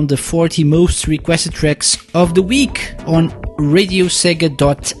counting down the 40 most requested tracks of the week on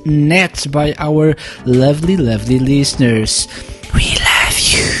radiosega.net by our lovely listeners. We love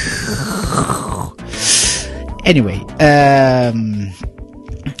you. Anyway,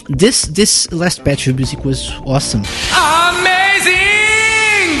 this last batch of music was awesome. Amazing!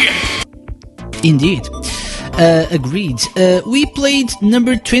 Indeed. Agreed. We played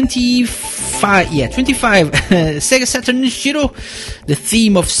number 25, Sega Saturn Shiro, the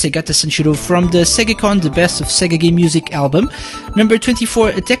theme of Segata Sanshiro from the SegaCon, the Best of Sega Game Music album. Number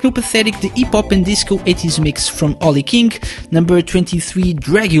 24, Technopathetic, the hip-hop and disco 80s mix from Ollie King. Number 23,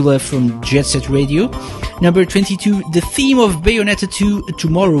 Dragula from Jet Set Radio. Number 22, the theme of Bayonetta 2,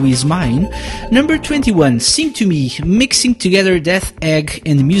 Tomorrow Is Mine. Number 21, Sing to Me, mixing together Death Egg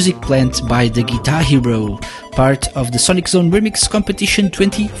and Music Plant by the Guitar Hero, part of the Sonic Zone Remix Competition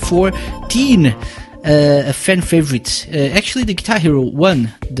 2014. A fan favorite. Actually, the Guitar Hero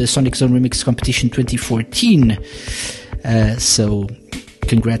won the Sonic Zone Remix Competition 2014. So,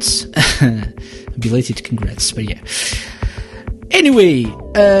 congrats. Belated congrats, but yeah. Anyway,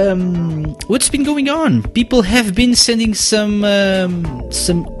 what's been going on? People have been sending some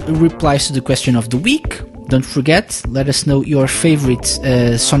replies to the question of the week. Don't forget, let us know your favorite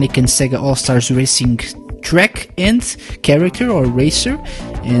Sonic and Sega All-Stars Racing track and character or racer,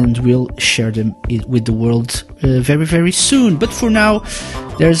 and we'll share them with the world very, very soon. But for now,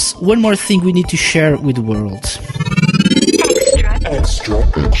 there's one more thing we need to share with the world.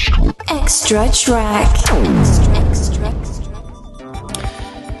 Extra track.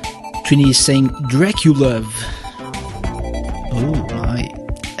 Trini is saying Draculove. Oh my.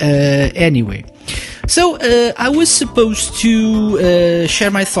 Anyway. So, I was supposed to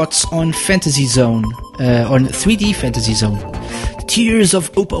share my thoughts on Fantasy Zone, on 3D Fantasy Zone, Tears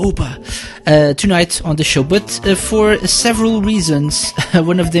of Opa Opa, tonight on the show, but for several reasons,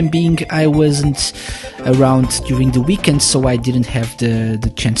 one of them being I wasn't around during the weekend, so I didn't have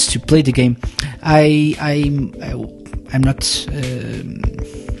the chance to play the game. I'm not...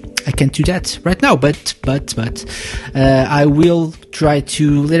 I can't do that right now, but I will try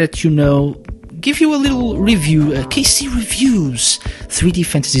to let you know, give you a little review, KC Reviews, 3D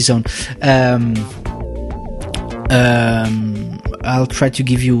Fantasy Zone. I'll try to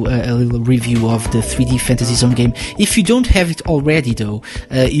give you a little review of the 3D Fantasy Zone game. If you don't have it already, though,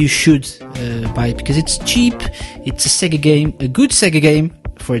 you should buy it, because it's cheap, it's a Sega game, a good Sega game,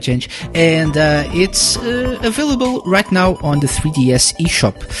 for a change, and it's available right now on the 3DS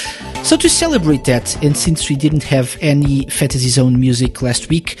eShop. So to celebrate that, and since we didn't have any Fantasy Zone music last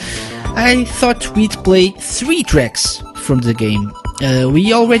week, I thought we'd play 3 tracks from the game.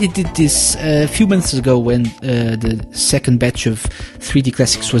 We already did this a few months ago when the second batch of 3D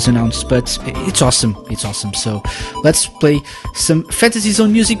Classics was announced, but it's awesome. It's awesome. So let's play some Fantasy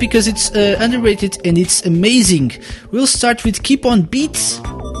Zone music because it's underrated and it's amazing. We'll start with Keep On Beat.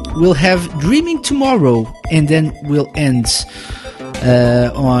 We'll have Dreaming Tomorrow, and then we'll end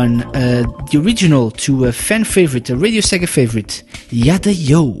on the original to a fan favorite, a Radio Sega favorite, Yada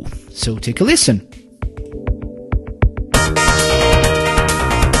Yo. So take a listen.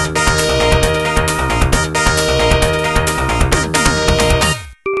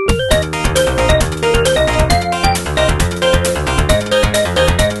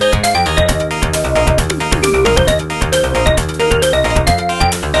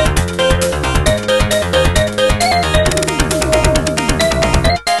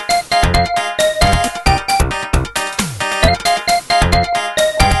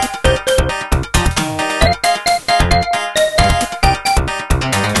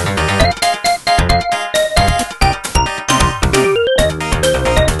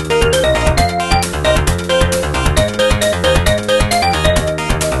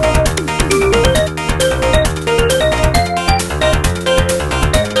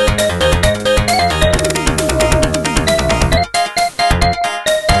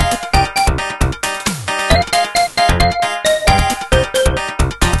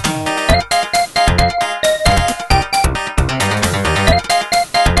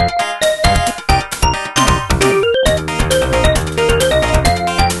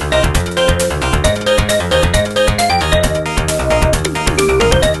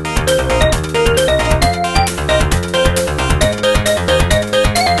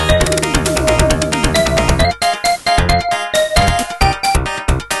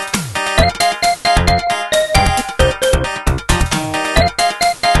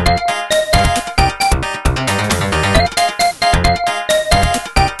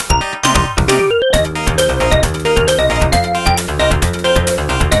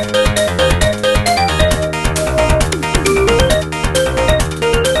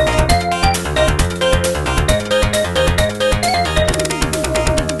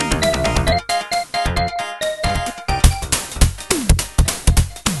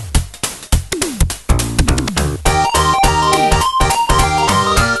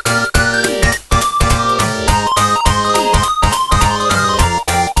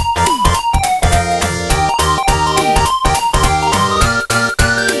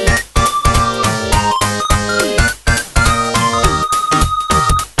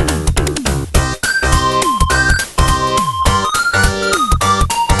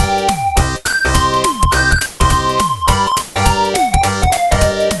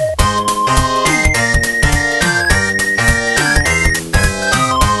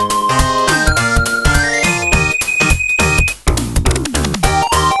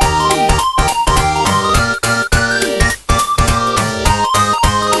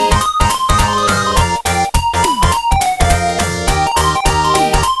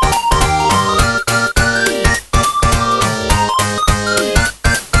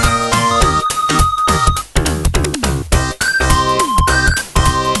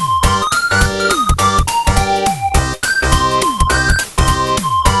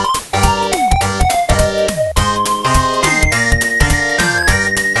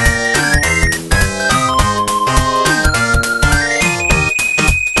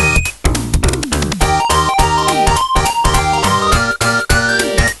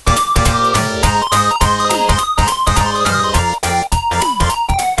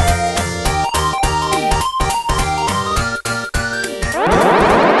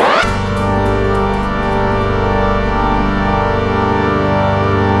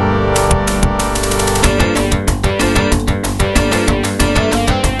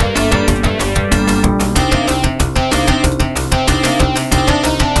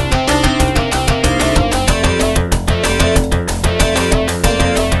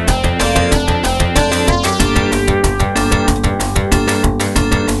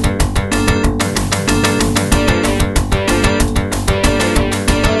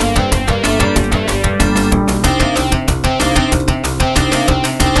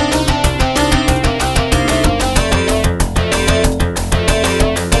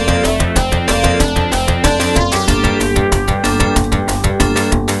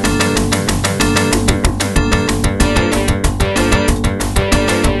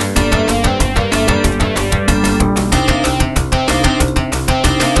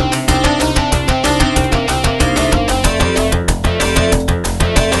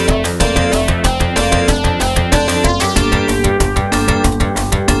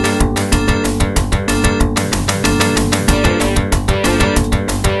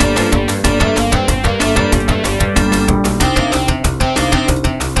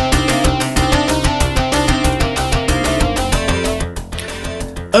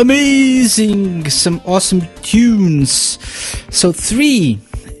 Amazing! Some awesome tunes. So 3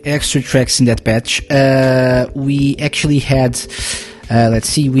 extra tracks in that batch. We actually had,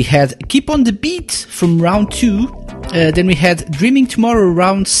 we had Keep on the Beat from round 2. Then we had Dreaming Tomorrow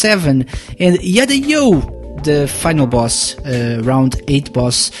round 7. And Yada Yo, the final boss, round 8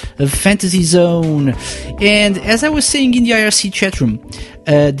 boss of Fantasy Zone. And as I was saying in the IRC chat room,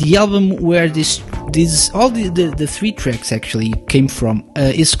 the album where all the 3 tracks actually came from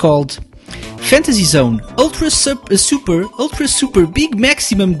is called Fantasy Zone Ultra Super Big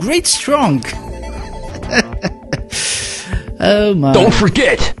Maximum Great Strong. Oh my. Don't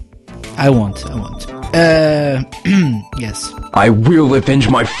forget! I won't. Yes. I will avenge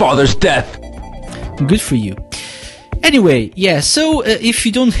my father's death! Good for you. Anyway, yeah, so if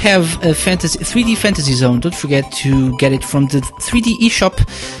you don't have a 3D Fantasy Zone, don't forget to get it from the 3D eShop,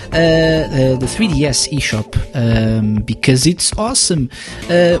 the 3DS eShop, because it's awesome.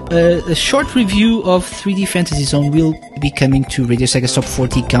 A short review of 3D Fantasy Zone will be coming to Radio Sega's Top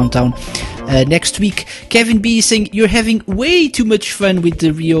 40 Countdown next week. Kevin B is saying, you're having way too much fun with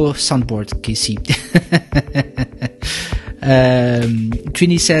the Rio soundboard, KC.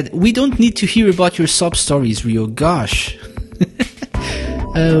 Trini said, we don't need to hear about your sob stories, Rio. Gosh.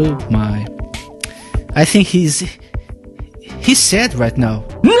 Oh my. I think he's sad right now.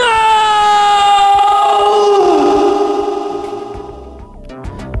 No!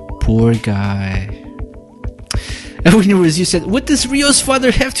 Poor guy. And when it was, you said, what does Rio's father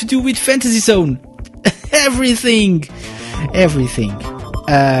have to do with Fantasy Zone? Everything.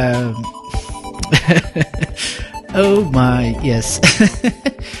 Oh my, yes.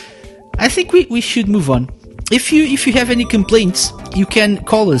 I think we should move on. If you have any complaints, you can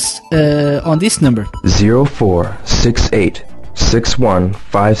call us on this number. 0468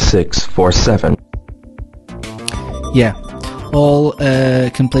 615647. Yeah, all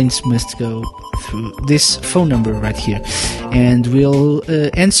complaints must go through this phone number right here, and we'll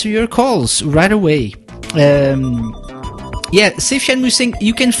answer your calls right away. Yeah, Safe Shan was saying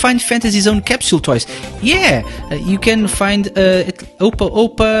you can find Fantasy Zone capsule toys. Yeah, you can find Opa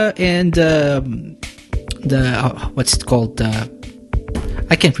Opa and what's it called?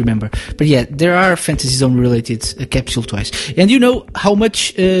 I can't remember. But yeah, there are Fantasy Zone related capsule toys. And you know how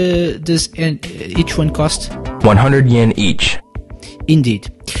much does each one cost? 100 yen each.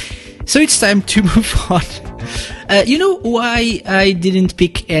 Indeed. So it's time to move on. You know why I didn't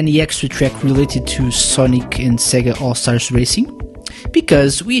pick any extra track related to Sonic and Sega All-Stars Racing?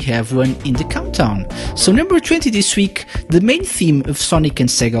 Because we have one in the countdown. So number 20 this week, the main theme of Sonic and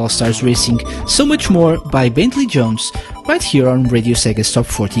Sega All-Stars Racing, So Much More by Bentley Jones, right here on Radio Sega's Top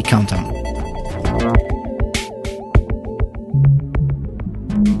 40 Countdown.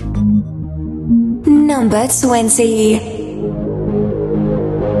 Number 20.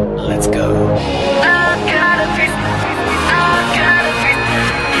 Let's go.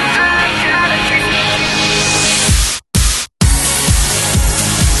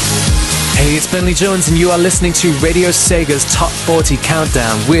 Hey, it's Bentley Jones, and you are listening to Radio Sega's Top 40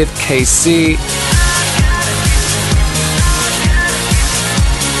 Countdown with KC.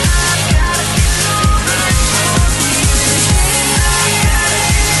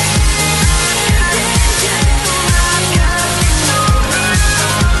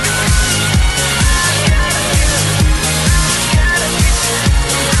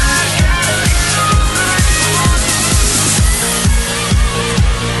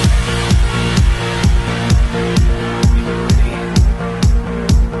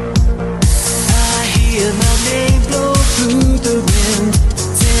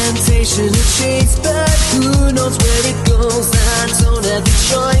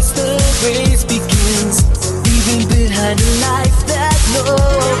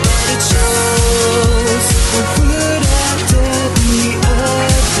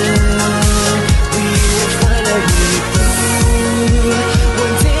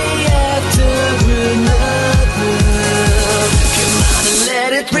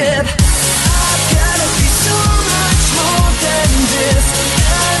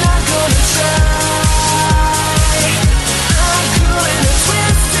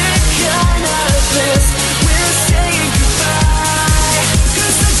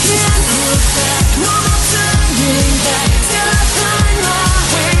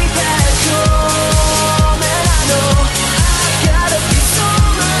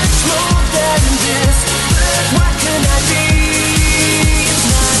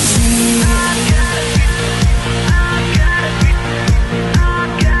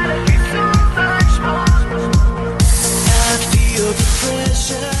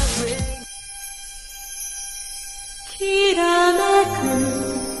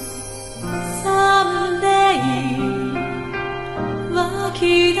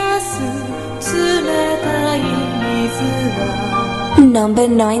 Number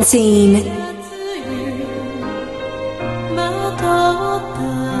 19.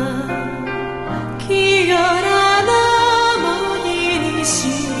 気柄な森に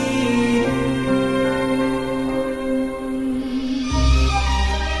し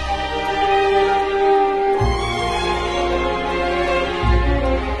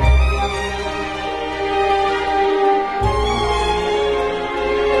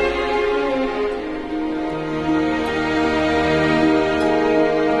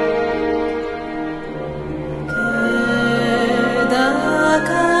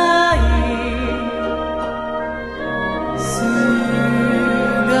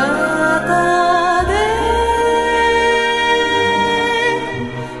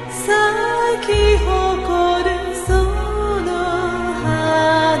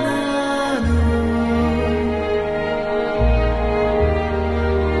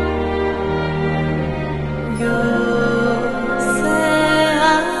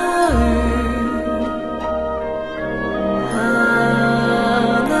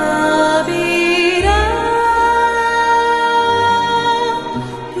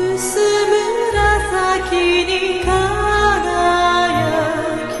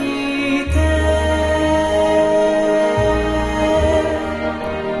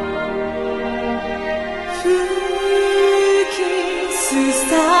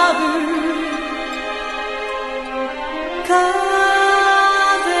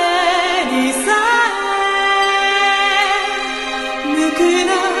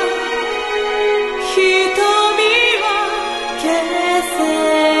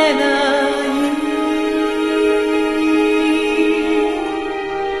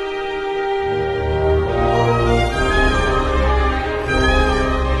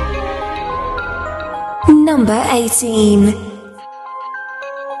Number 18.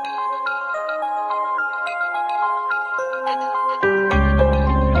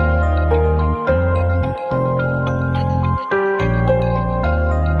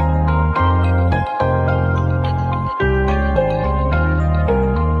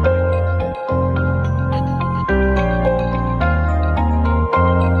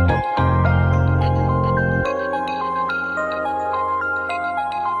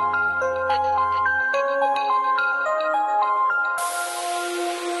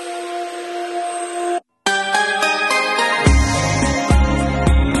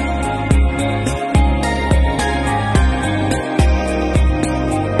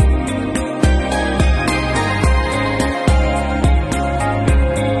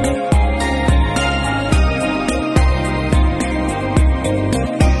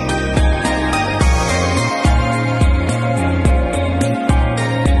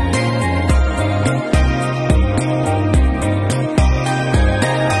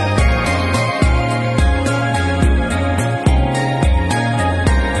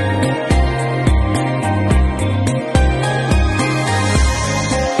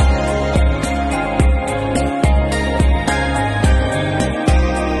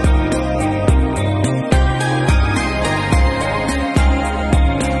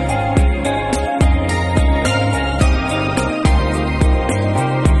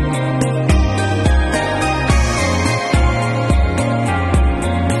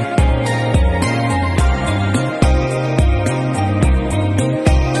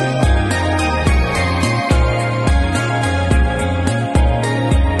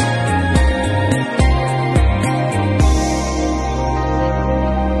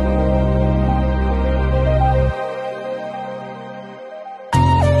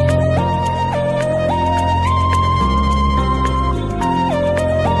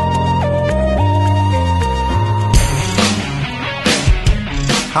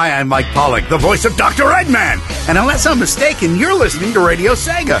 Hi, I'm Mike Pollock, the voice of Dr. Eggman. And unless I'm mistaken, you're listening to Radio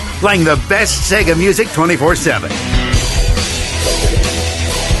Sega, playing the best Sega music 24/7.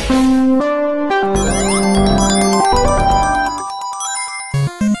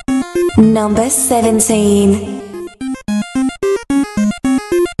 Number 17.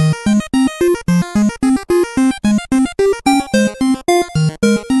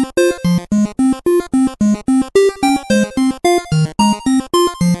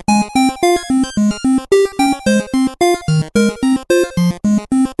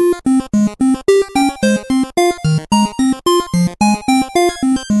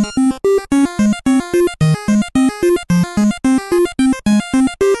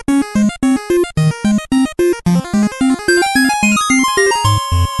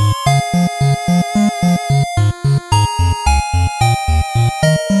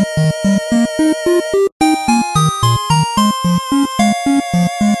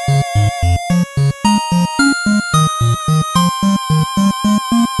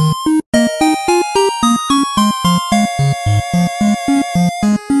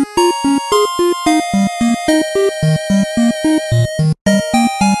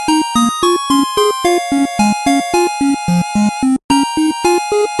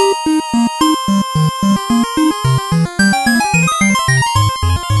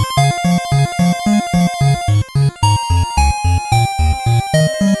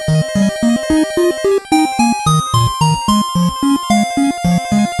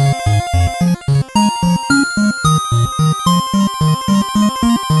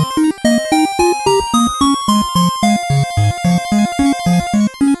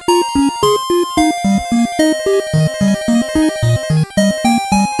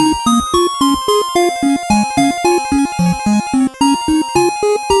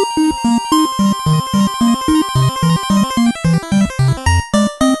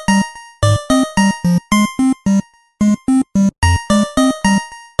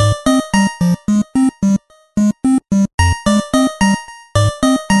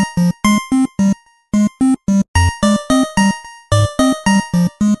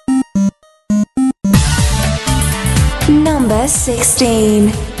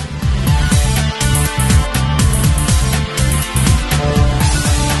 15.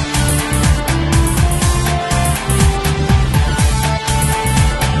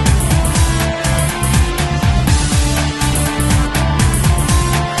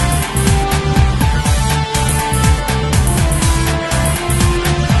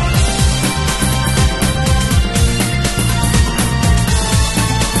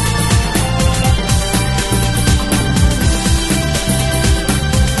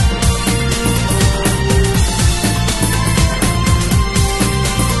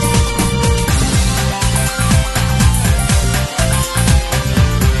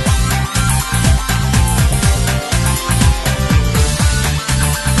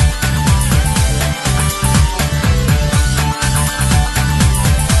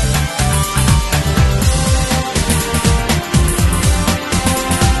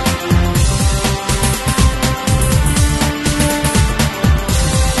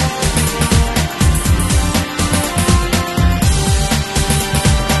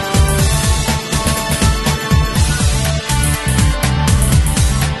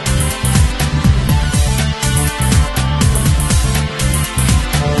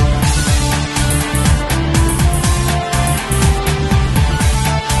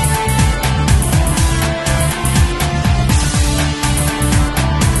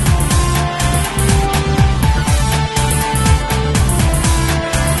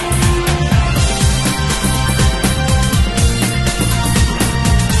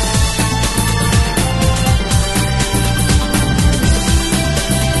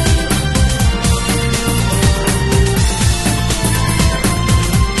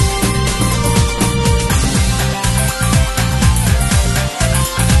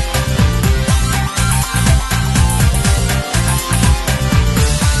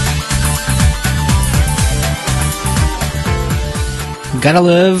 Gotta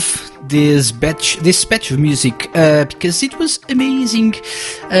love this batch of music because it was amazing.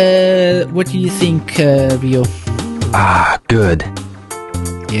 What do you think, Rio? Good.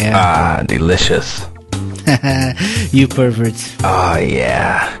 Yeah. Delicious. You pervert. Oh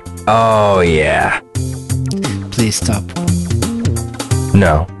yeah. Please stop.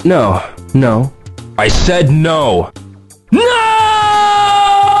 No. I said no.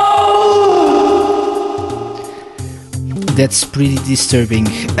 That's pretty disturbing.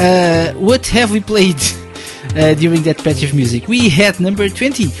 What have we played during that patch of music? We had number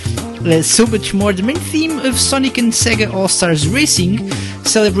 20, So Much More, the main theme of Sonic and Sega All-Stars Racing,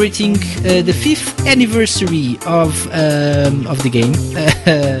 celebrating the 5th anniversary of the game.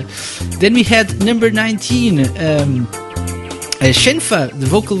 Then we had number 19, Shenfa, the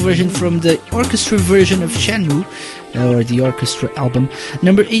vocal version from the orchestra version of Shenmue, or the orchestra album.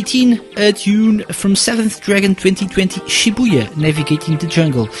 Number 18, a tune from 7th Dragon 2020, Shibuya, Navigating the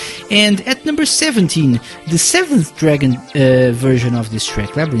Jungle. And at number 17, the 7th Dragon version of this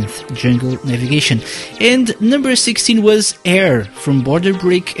track, Labyrinth, Jungle Navigation. And number 16 was Air from Border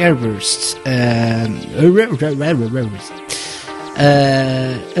Break Airburst.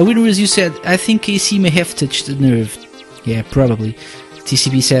 A winner, as you said. I think KC may have touched a nerve. Yeah, probably.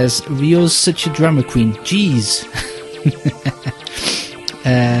 TCB says, Rio's such a drama queen. Jeez.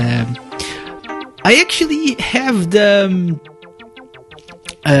 I actually have the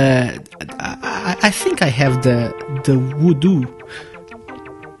I think I have the Voodoo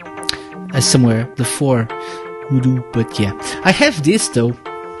somewhere, the 4 Voodoo, but yeah, I have this though.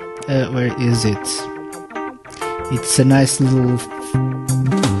 Where is it? It's a nice little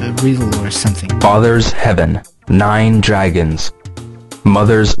riddle or something. Father's Heaven, 9 Dragons,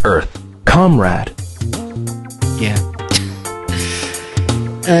 Mother's Earth, Comrade. Yeah.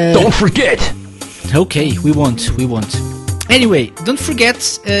 Don't forget! Okay, we won't. Anyway, don't forget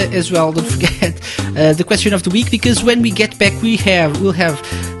the question of the week, because when we get back we'll have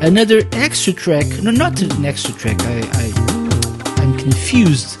another extra track. No, not an extra track. I'm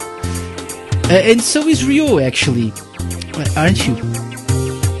confused. And so is Rio, actually. Aren't you?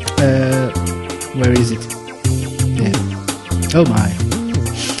 Where is it? Yeah. Oh my.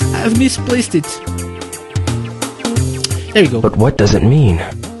 I've misplaced it. There we go. But what does it mean?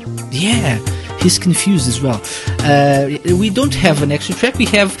 Yeah, he's confused as well. We don't have an extra track, we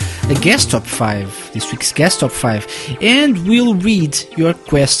have a guest top 5, this week's guest top 5, and we'll read your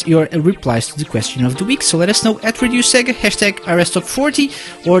replies to the question of the week. So let us know at Radio Sega,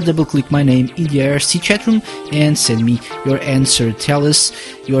 #RSTop40, or double click my name in the IRC chat room and send me your answer. Tell us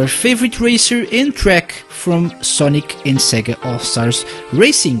your favorite racer and track from Sonic and Sega All-Stars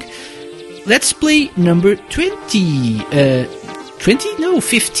Racing. Let's play number 20. 20? No,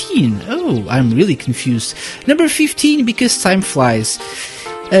 15. Oh, I'm really confused. Number 15, Because Time Flies.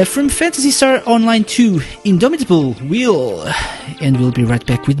 From Phantasy Star Online 2, Indomitable Wheel. And we'll be right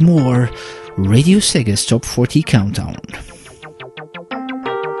back with more Radio Sega's Top 40 Countdown.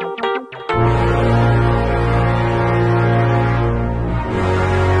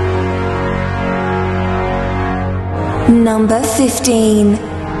 Number 15.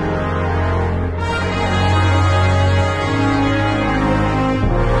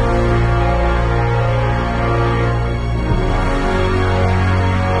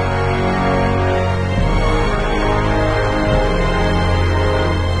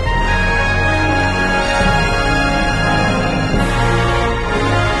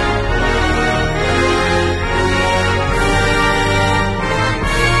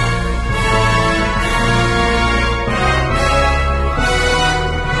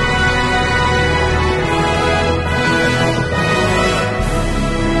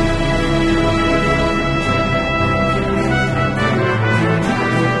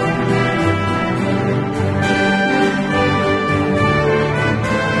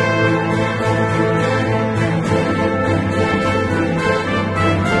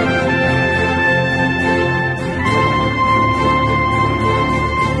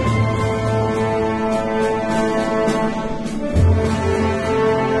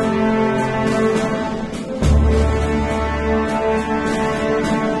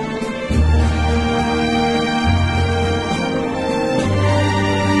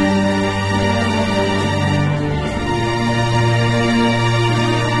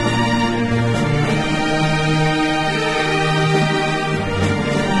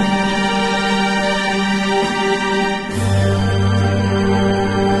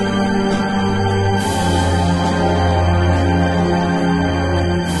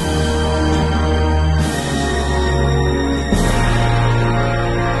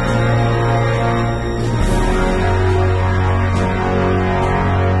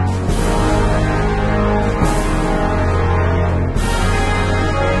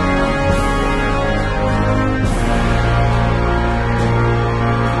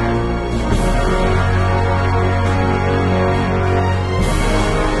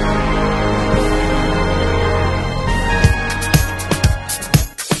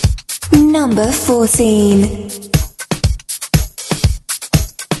 Number 14.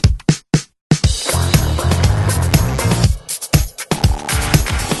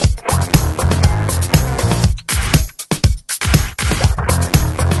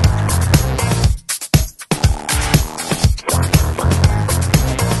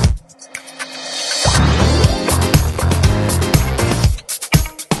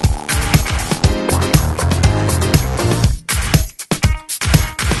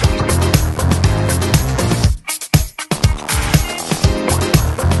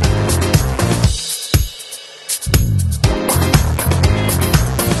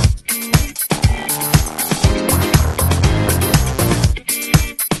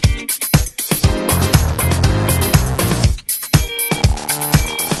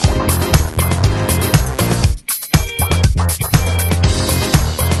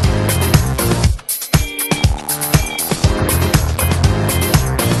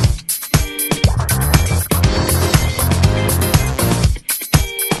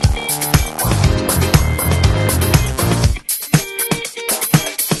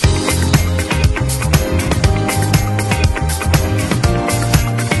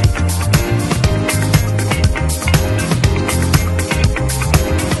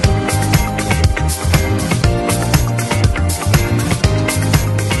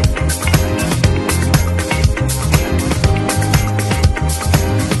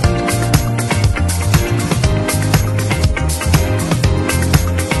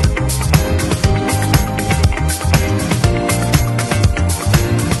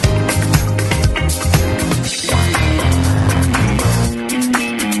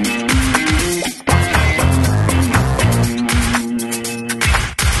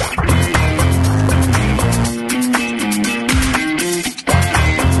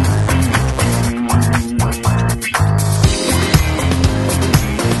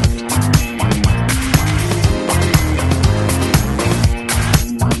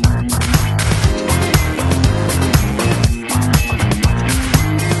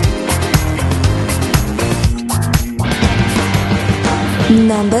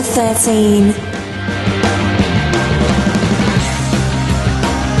 Number 13.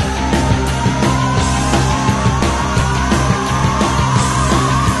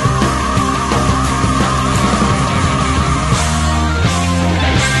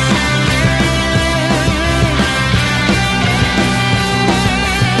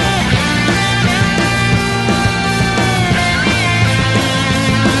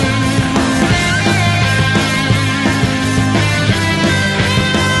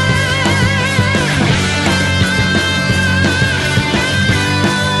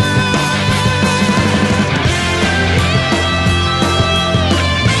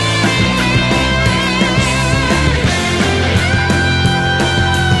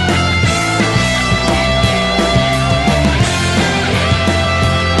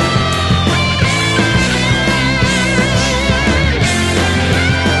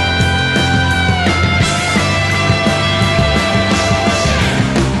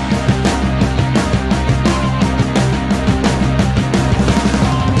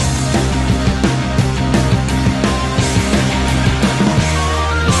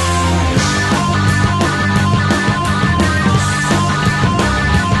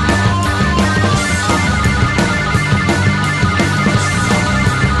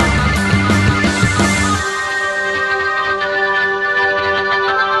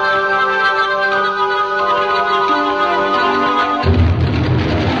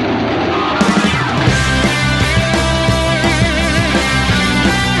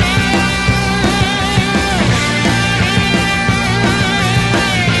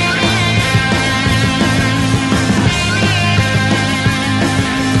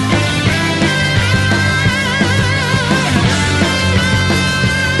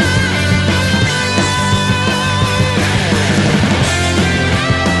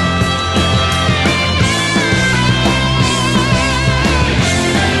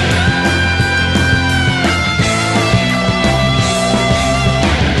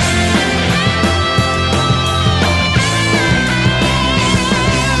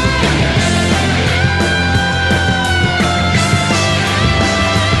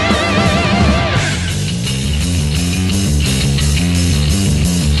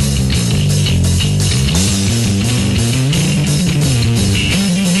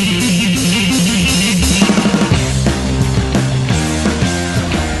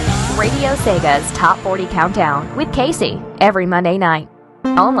 Radio Sega's Top 40 Countdown with Casey every Monday night.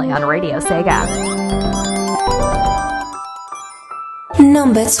 Only on Radio Sega.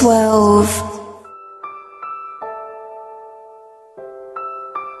 Number 12.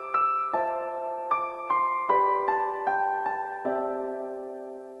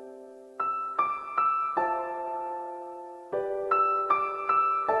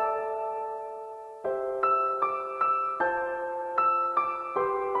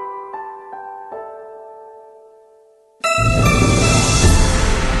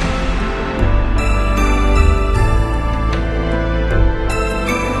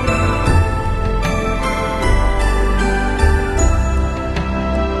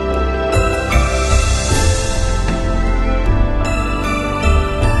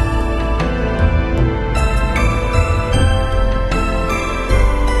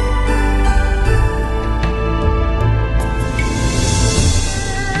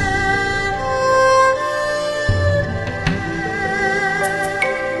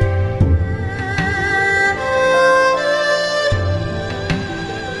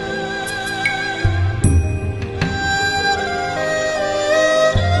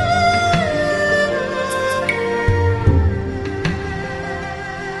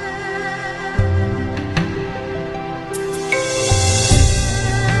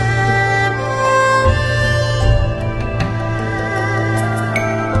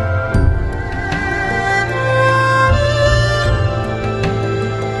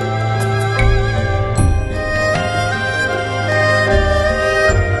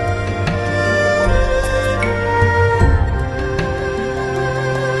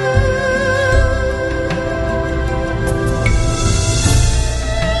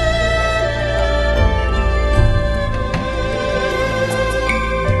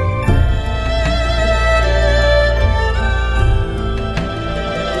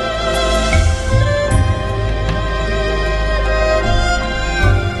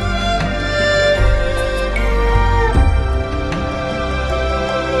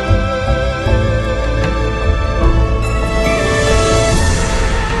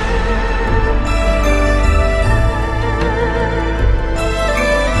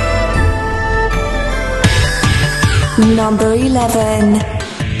 Number 11.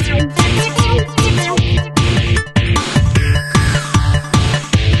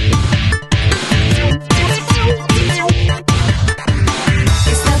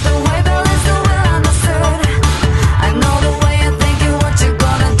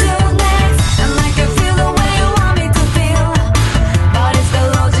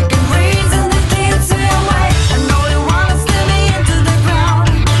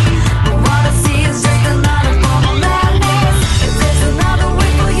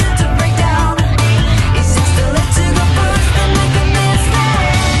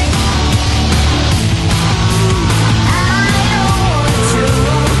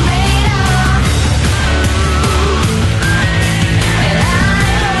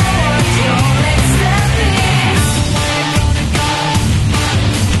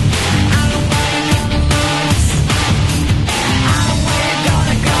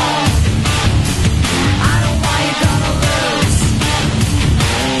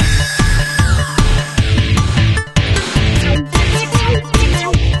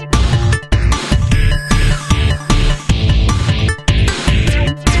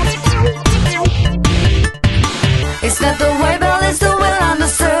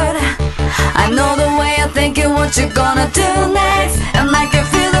 What you gonna do next? And I can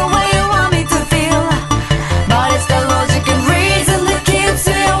feel the way you want me to feel, but it's the logic and reason that keeps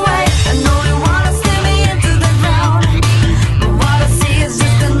me away. I know you wanna steer me into the ground, but what I see is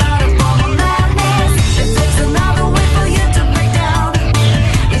just another form of madness. It takes another way for you to break down.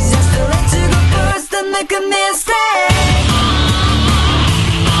 It's just to let you go first and make a mistake.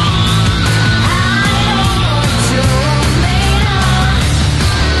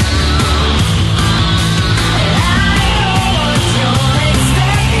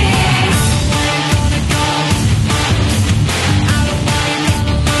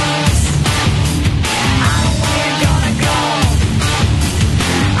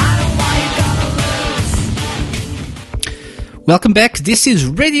 Welcome back. This is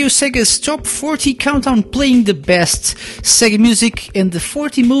Radio Sega's Top 40 Countdown, playing the best Sega music and the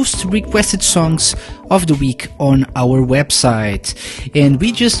 40 most requested songs of the week on our website. And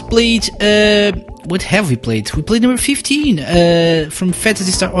we just played, what have we played? We played number 15 from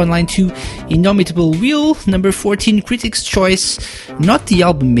Phantasy Star Online 2, Indomitable Wheel. Number 14, Critics' Choice. Not the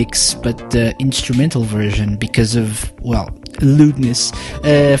album mix, but the instrumental version because of, well, lewdness.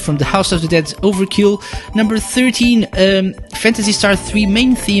 From the House of the Dead, Overkill. Number 13, Phantasy Star 3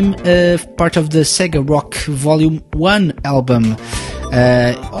 main theme, part of the Sega Rock Volume 1 album.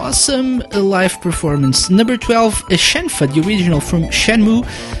 Awesome live performance. Number 12, Shenfa, the original from Shenmue.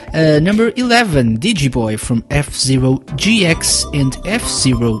 Number 11, Digiboy from F-Zero GX and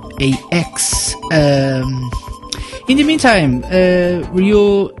F-Zero AX. In the meantime,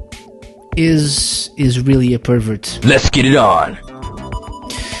 Ryo is really a pervert. Let's get it on.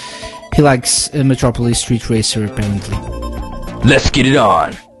 He likes Metropolis Street Racer, apparently. Let's get it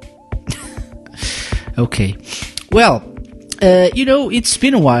on. Okay. Well, it's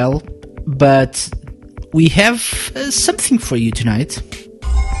been a while, but we have something for you tonight.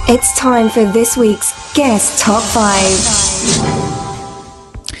 It's time for this week's Guest Top 5.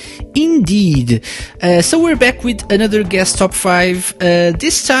 Indeed. So we're back with another Guest Top 5.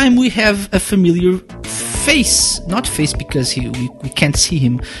 This time we have a familiar face. Not face because we can't see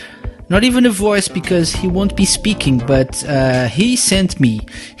him. Not even a voice because he won't be speaking, but he sent me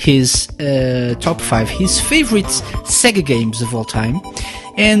his top 5, his favorite Sega games of all time.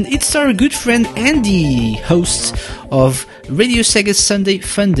 And it's our good friend Andy, host of Radio Sega Sunday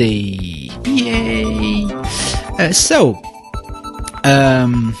Funday. Yay!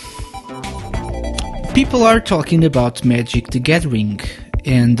 People are talking about Magic the Gathering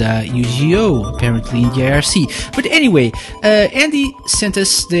and Yu-Gi-Oh! Apparently in the IRC. But anyway, Andy sent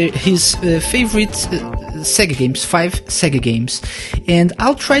us his favorite Sega games, 5 Sega games, and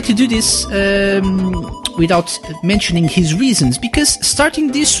I'll try to do this without mentioning his reasons, because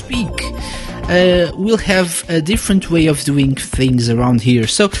starting this week we'll have a different way of doing things around here.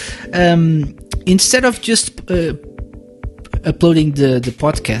 So instead of just uploading the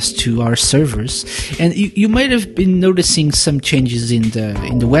podcast to our servers, and you might have been noticing some changes in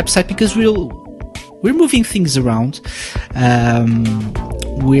the website because we're moving things around.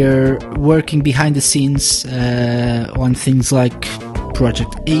 We're working behind the scenes on things like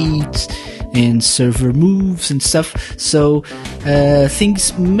Project 8 and server moves and stuff, so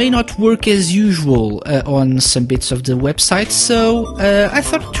things may not work as usual on some bits of the website. So I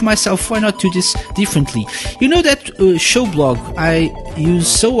thought to myself, why not do this differently? You know that show blog I use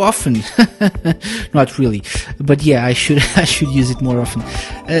so often. Not really, but yeah, I should use it more often.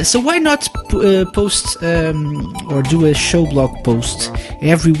 So why not post or do a show blog post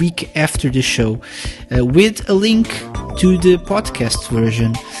every week after the show with a link to the podcast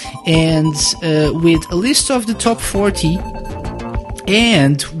version and with a list of the top 40,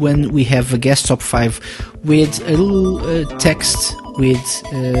 and when we have a guest top 5 with a little text with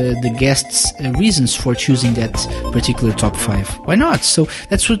the guests' reasons for choosing that particular top 5. Why not? So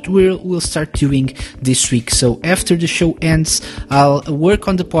that's what we'll start doing this week. So after the show ends, I'll work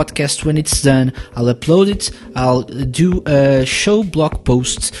on the podcast. When it's done, I'll upload it. I'll do a show blog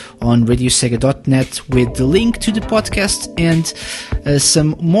post on radiosega.net with the link to the podcast and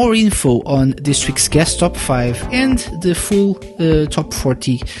some more info on this week's guest top 5 and the full top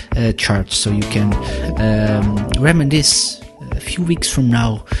 40 chart, so you can reminisce a few weeks from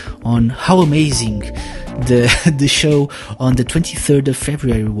now on how amazing the show on the 23rd of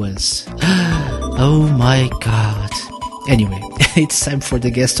February was. Oh my god. Anyway, it's time for the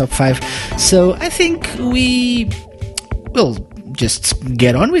guest top 5, so I think we will just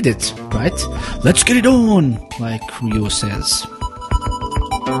get on with it, right? Let's get it on, like Ryo says.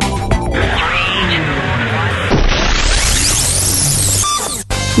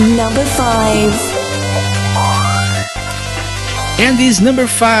 Number 5. And is number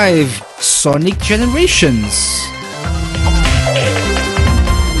 5, Sonic Generations.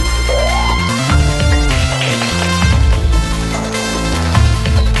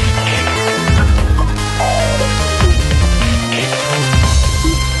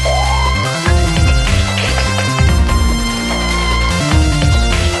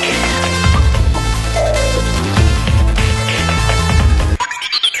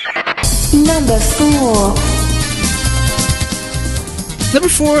 Number 4. Number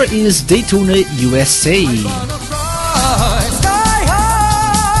 4 is Daytona, USA.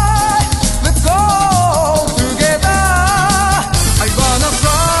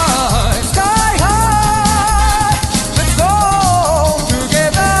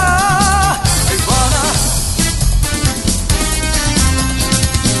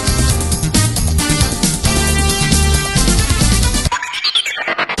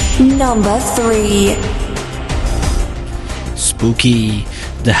 Number 3. Spooky,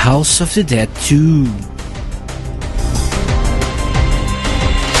 The House of the Dead 2.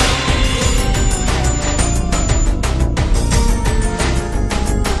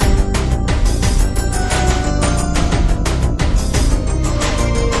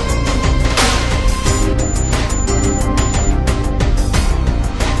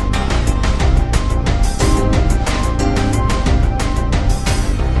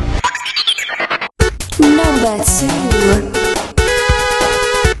 Number 2.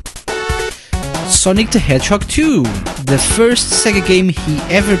 Sonic the Hedgehog 2, the first Sega game he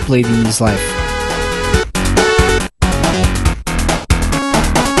ever played in his life.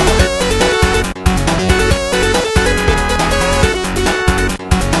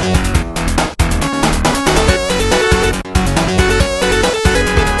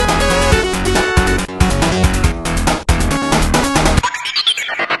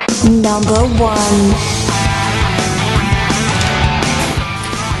 Number 1.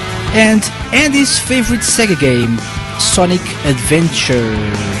 And Andy's favorite Sega game, Sonic Adventure.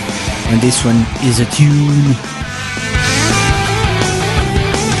 And this one is a tune.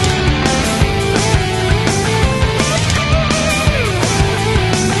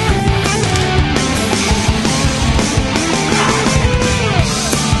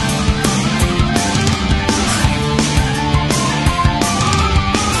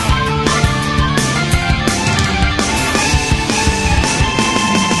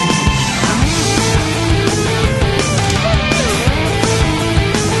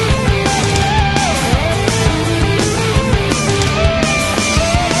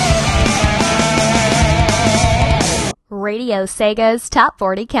 Radio Sega's Top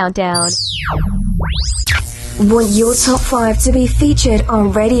 40 Countdown. Want your top 5 to be featured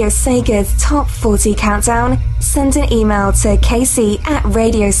on Radio Sega's Top 40 Countdown? Send an email to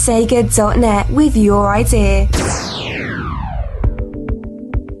casey@radiosega.net with your idea.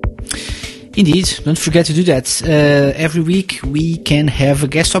 Indeed, don't forget to do that. Every week we can have a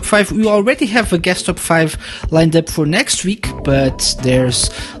guest top 5. We already have a guest top 5 lined up for next week, but there's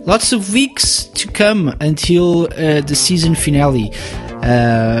lots of weeks to come until the season finale,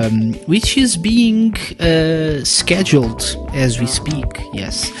 which is being scheduled as we speak,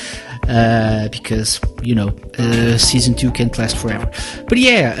 yes. Because, season 2 can't last forever. But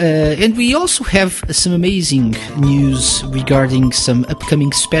yeah, and we also have some amazing news regarding some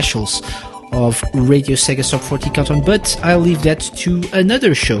upcoming specials of Radio Sega Top 40 Countdown, but I'll leave that to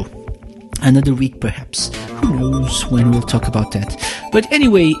another show. Another week, perhaps. Who knows when we'll talk about that. But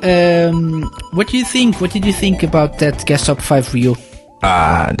anyway, what do you think? What did you think about that guest top 5, Rio?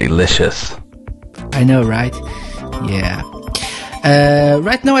 Delicious. I know, right? Yeah.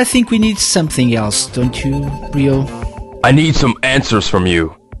 Right now I think we need something else, don't you, Rio? I need some answers from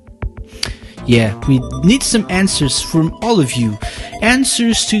you. Yeah, we need some answers from all of you.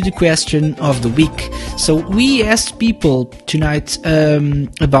 Answers to the question of the week. So we asked people tonight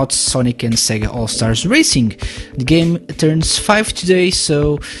about Sonic and Sega All-Stars Racing. The game turns 5 today,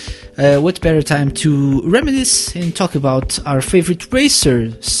 so what better time to reminisce and talk about our favorite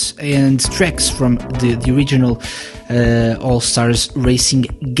racers and tracks from the original All-Stars Racing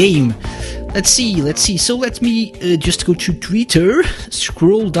game. Let's see. So let me just go to Twitter,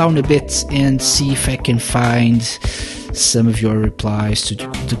 scroll down a bit and see if I can find some of your replies to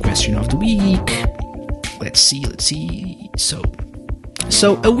the question of the week. Let's see. So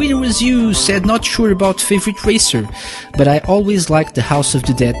a winner was you, said not sure about favorite racer, but I always liked the House of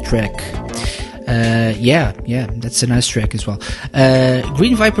the Dead track. Yeah, that's a nice track as well.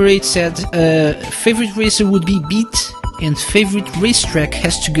 Green Viper 8 said favorite racer would be Beat, and favorite racetrack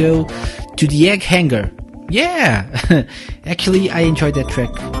has to go to the Egg Hangar. Yeah, actually I enjoyed that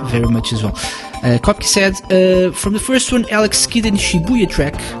track very much as well. Kopke said from the first one, Alex Kidd and Shibuya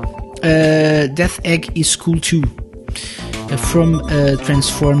track, Death Egg is cool too. From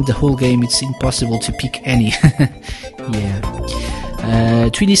Transform, the whole game, it's impossible to pick any. Yeah.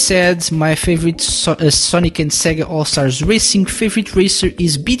 Tweety said, my favorite Sonic and Sega All-Stars Racing favorite racer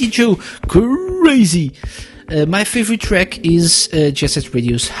is BD Joe. Crazy! My favorite track is Jet Set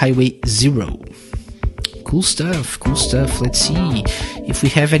Radio's Highway 0. Cool stuff. Let's see if we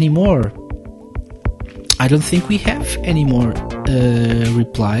have any more. I don't think we have any more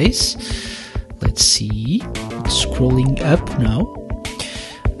replies. Let's see. Scrolling up now.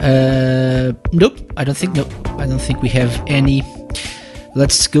 Nope. I don't think we have any.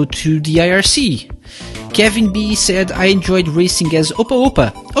 Let's go to the IRC. Kevin B said, I enjoyed racing as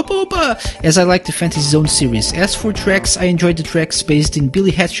Opa, as I like the Fantasy Zone series. As for tracks, I enjoyed the tracks based in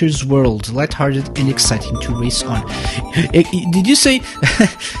Billy Hatcher's world, lighthearted and exciting to race on. Did you say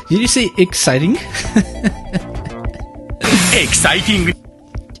exciting? Exciting.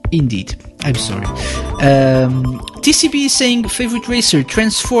 Indeed. I'm sorry. TCB is saying, favorite racer,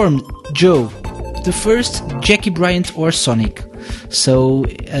 Transformed, Joe. The first, Jackie Bryant or Sonic. So,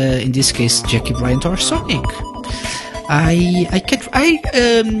 in this case, Jackie Bryant or Sonic.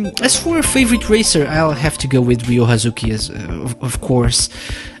 As for a favorite racer, I'll have to go with Ryo Hazuki, of course,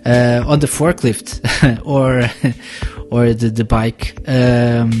 on the forklift or the bike.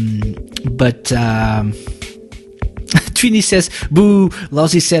 But Trini says, boo,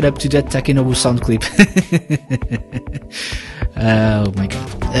 lousy setup to that Takenobu sound clip. Oh my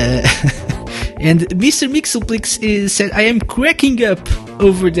god. And Mr. Mixelplix said, I am cracking up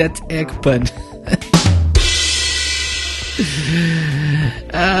over that egg pun.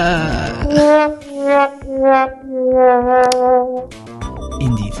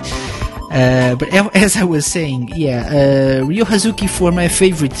 Indeed. But as I was saying, Ryo Hazuki for my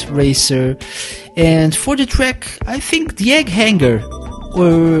favorite racer. And for the track, I think the Egg Hanger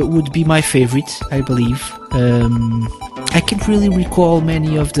would be my favorite, I believe. I can't really recall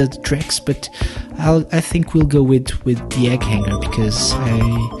many of the tracks, but I think we'll go with the Egg Hanger because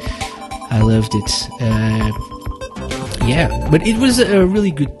I loved it. But it was a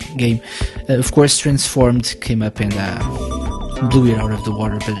really good game. Of course, Transformed came up and blew it out of the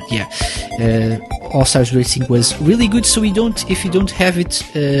water. But All Stars Racing was really good. So if you don't have it,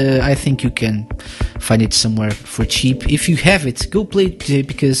 I think you can find it somewhere for cheap. If you have it, go play it today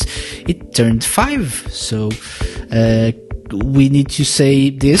because it turned 5. So we need to say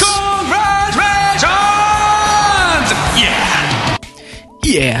this. Congratulations!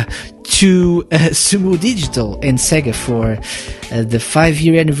 Yeah! To Sumo Digital and Sega for the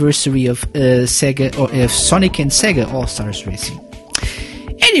 5-year anniversary of Sega or Sonic and Sega All Stars Racing.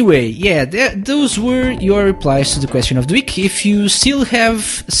 Anyway, those were your replies to the question of the week. If you still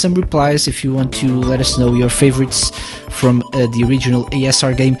have some replies, if you want to let us know your favorites from the original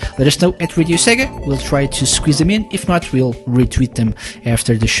ASR game, let us know at Radio Sega. We'll try to squeeze them in. If not, we'll retweet them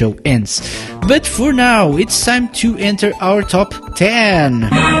after the show ends. But for now, it's time to enter our top 10.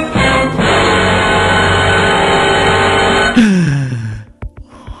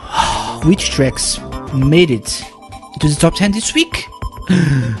 Which tracks made it to the top 10 this week?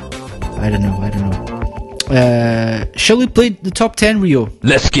 I don't know. Shall we play the top 10, Rio?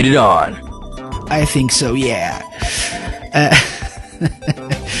 Let's get it on. I think so, yeah.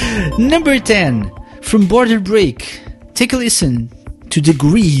 Number 10, from Border Break. Take a listen to The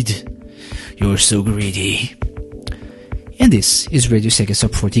Greed. You're so greedy. And this is Radio Sega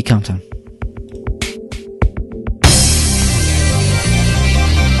Top 40 Countdown.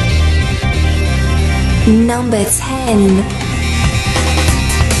 Number 10.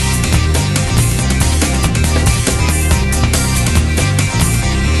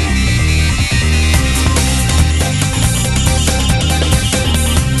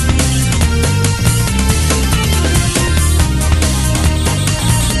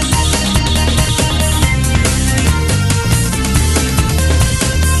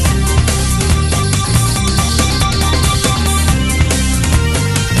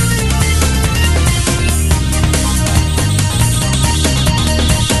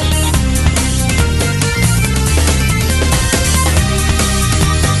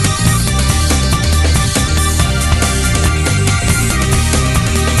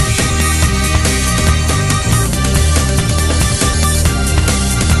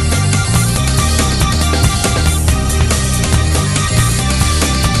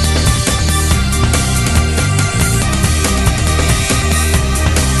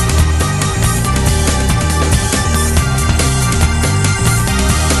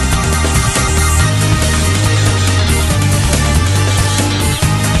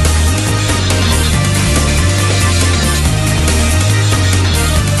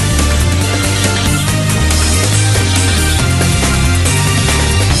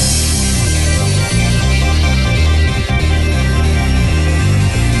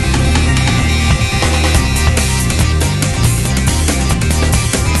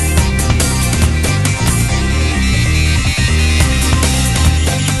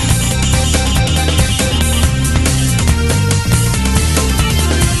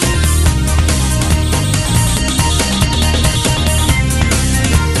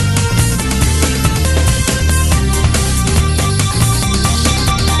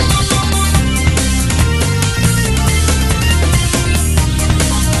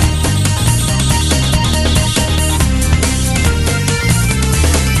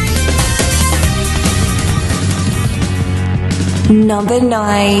 Number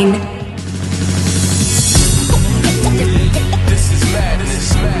 9.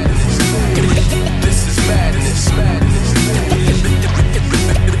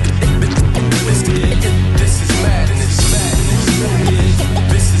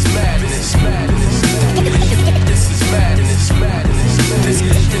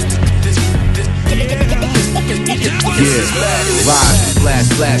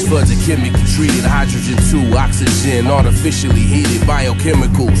 Flash floods of chemical treated hydrogen 2 oxygen artificially heated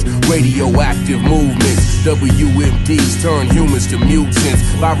biochemicals radioactive movements WMDs turn humans to mutants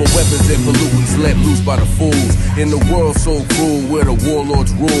viral weapons and pollutants let loose by the fools in the world so cruel where the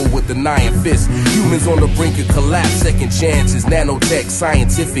warlords rule with the iron fist humans on the brink of collapse second chances nanotech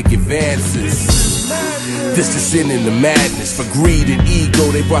scientific advances. This is sin in the madness for greed and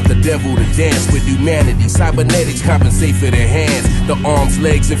ego. They brought the devil to dance with humanity. Cybernetics compensate for their hands, the arms,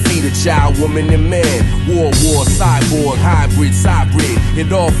 legs, and feet of child, woman, and man. War, cyborg, hybrid.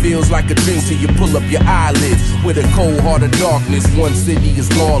 It all feels like a dream till you pull up your eyelids. With a cold heart of darkness, one city is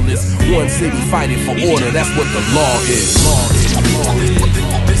lawless. One city fighting for order. That's what the law is.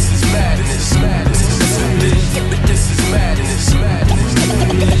 This is madness. This is madness. This is madness.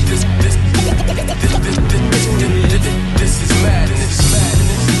 This is madness.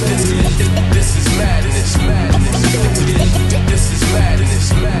 This is madness.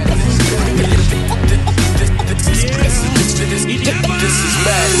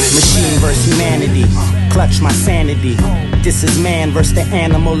 Machine versus humanity. Clutch my sanity. This is man versus the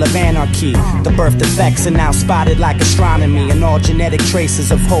animal of anarchy. The birth defects are now spotted like astronomy, and all genetic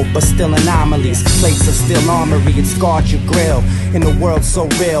traces of hope are still anomalies. Plates of steel armory, it scarred your grill. In a world so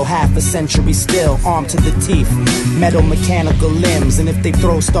real, half a century still, armed to the teeth, metal mechanical limbs. And if they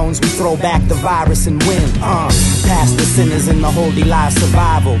throw stones, we throw back the virus and win. Past the sinners in the holy life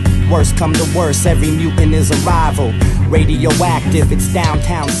survival. Worst come to worst, every mutant is a rival. Radioactive, it's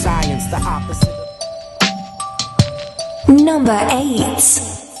downtown science, the opposite. Number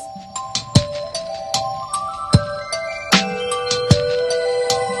 8.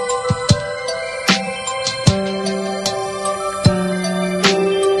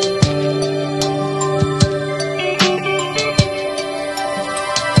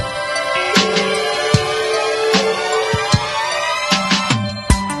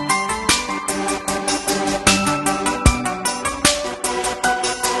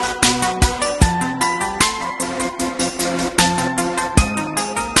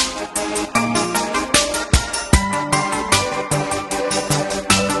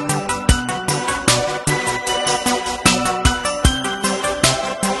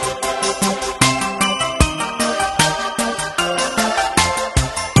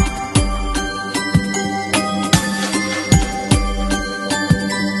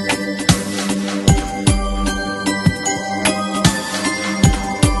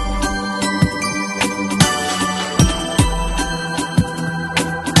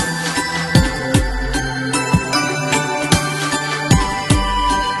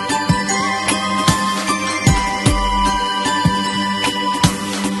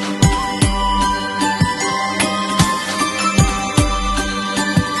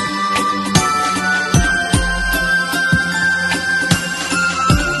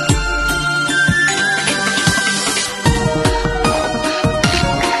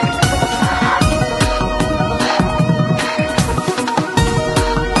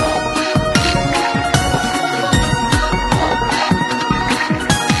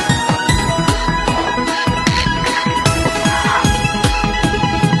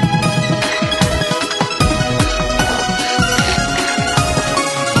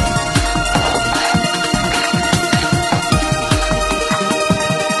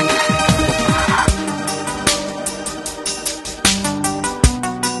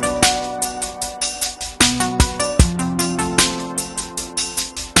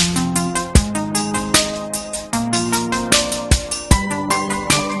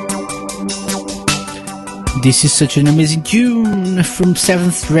 This is such an amazing tune from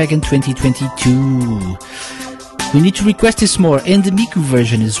 7th Dragon 2022. We need to request this more, and the Miku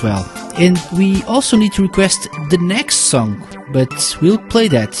version as well. And we also need to request the next song, but we'll play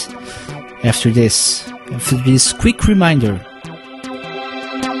that after this quick reminder.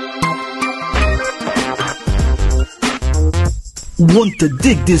 Want to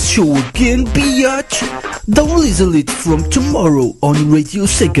dig this show again, biatch? Don't listen it from tomorrow on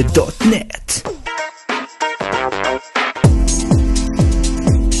radiosega.net.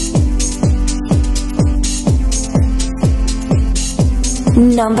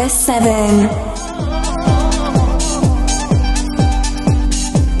 Number 7.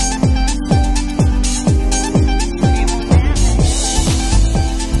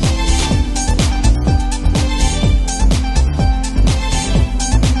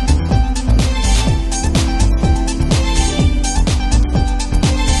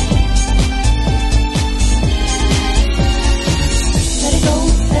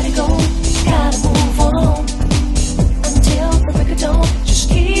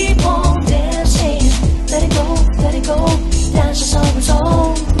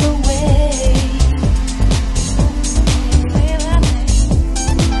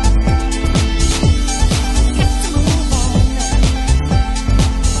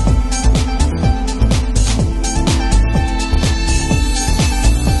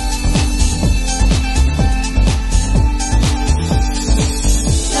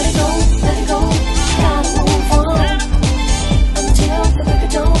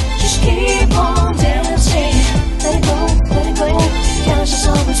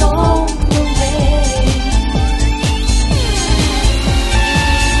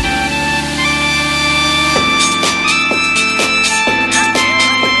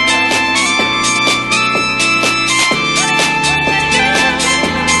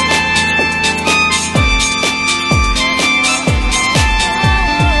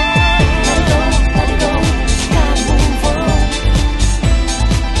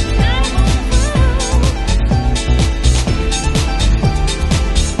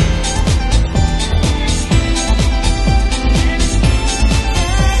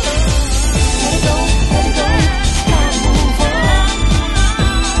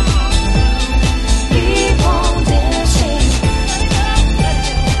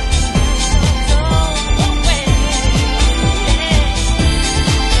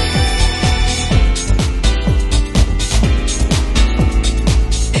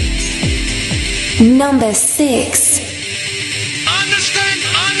 Number 6. Understand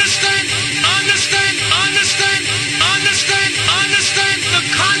the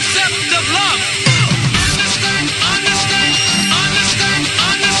concept of love. Understand the concept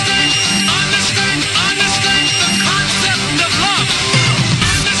of love. Understand the concept of love.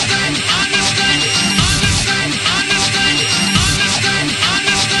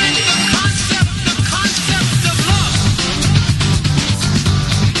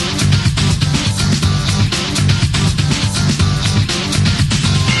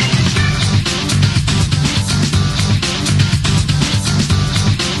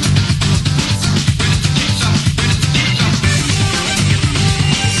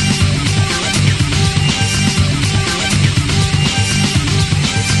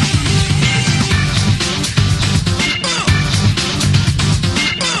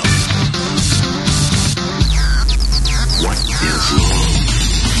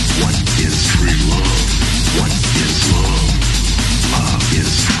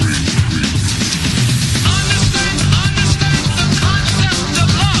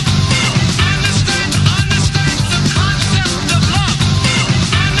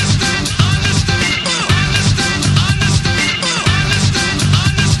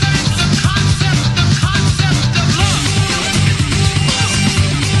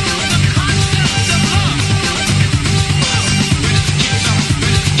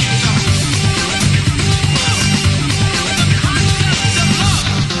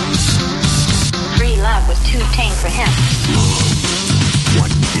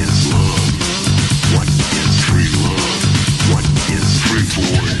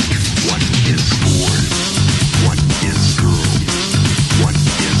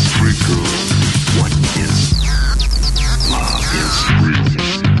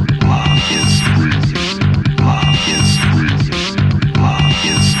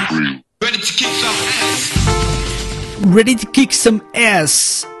 Ready to kick some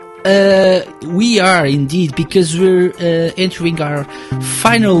ass. We are indeed, because we're entering our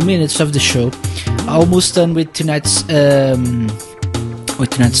final minutes of the show. Almost done with tonight's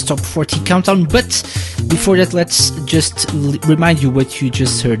top 40 countdown. But before that, let's just remind you what you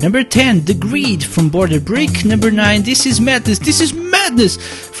just heard. Number 10, The Greed from Border Break. Number 9, This Is Madness. This is Madness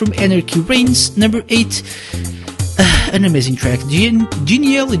from Anarchy Reigns. Number 8, an amazing track,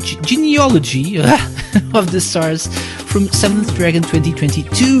 Genealogy of the Stars from Seventh Dragon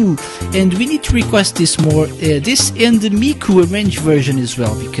 2022. And we need to request this more, this and the Miku arranged version as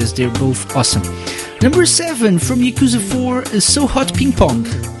well, because they're both awesome. Number 7 from Yakuza 4, So Hot Ping Pong,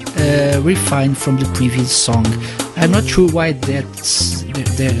 refined from the previous song. I'm not sure why that's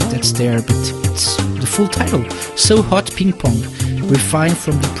there, but it's the full title, So Hot Ping Pong, refined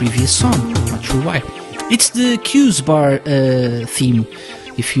from the previous song. Not sure why. It's the Q's Bar theme,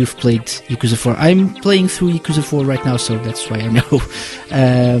 if you've played Yakuza 4. I'm playing through Yakuza 4 right now, so that's why I know.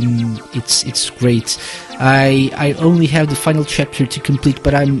 It's great. I only have the final chapter to complete,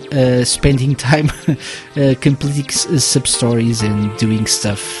 but I'm spending time completing sub-stories and doing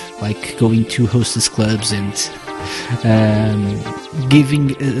stuff, like going to hostess clubs and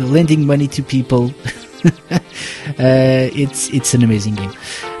lending money to people. It's an amazing game.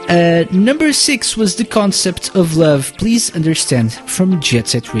 Number 6 was The Concept of Love, Please Understand, from Jet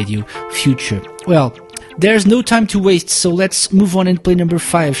Set Radio Future. Well, there's no time to waste, so let's move on and play number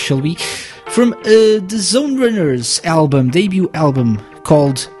 5, shall we? From the Zone Runners debut album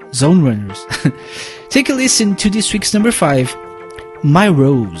called Zone Runners. Take a listen to this week's number 5, My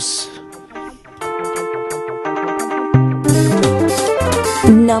Rose.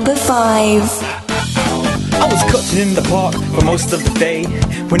 Number 5. I was cutting in the park for most of the day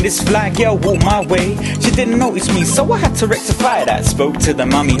when this fly girl walked my way. She didn't notice me, so I had to rectify that. Spoke to the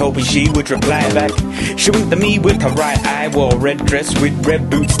mummy, hoping she would reply back. She winked at me with her right eye, wore a red dress with red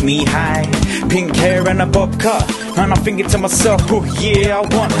boots knee high, pink hair and a bob cut. And I'm thinking to myself, oh yeah, I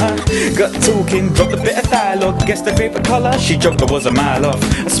want her. Got talking, dropped a bit of dialogue. Guessed her favourite colour, she joked I was a mile off.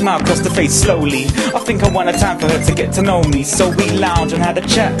 A smile crossed her face slowly. I think I wanted time for her to get to know me, so we lounged and had a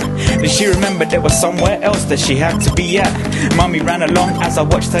chat. Then she remembered there was somewhere else that she had to be at. Mummy ran along as I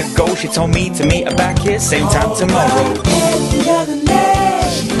watched her go. She told me to meet her back here, same time tomorrow.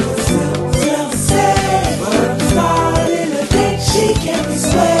 She can't be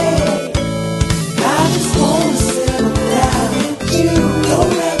swayed. I just wanna settle down with you.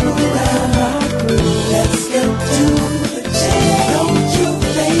 Don't wrap around our crew. Let's get to the chase. Don't you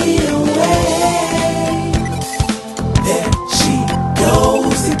fade away. There she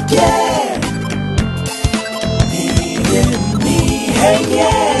goes again, needing me, hey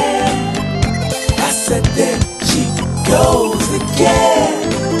yeah. I said there she goes again,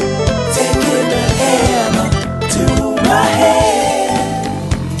 taking a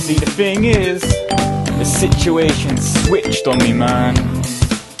situation switched on me, man.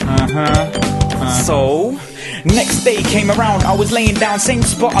 So, next day came around, I was laying down, same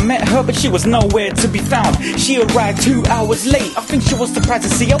spot I met her, but she was nowhere to be found. She arrived 2 hours late. I think she was surprised to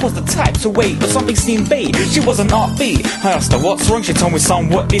see I was the type to wait, but something seemed bait. She wasn't upbeat. I asked her what's wrong, she told me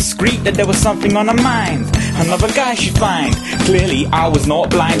somewhat discreet that there was something on her mind. Another guy she find. Clearly I was not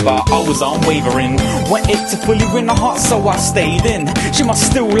blind, but I was unwavering. Wanted to fully win her heart, so I stayed in. She must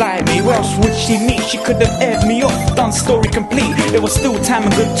still like me, where else would she meet? She could have aired me off, done story complete. There was still time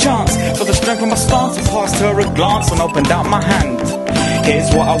and good chance. For the strength of my stance, I passed her a glance and opened out my hand.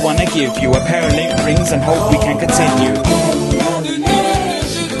 Here's what I wanna give you, a pair of link rings, and hope we can continue.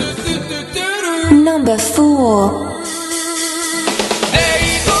 Number 4.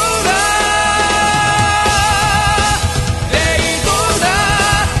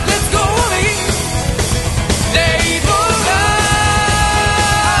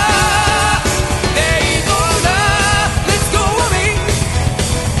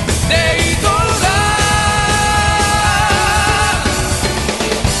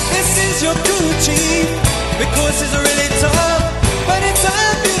 Because it's really tough, but it's a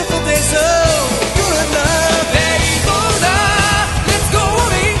beautiful day, so good love. Daytona, let's go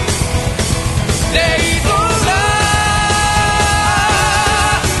away. Daytona,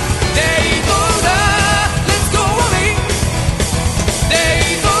 Daytona, let's go away.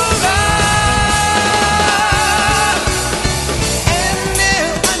 Daytona, and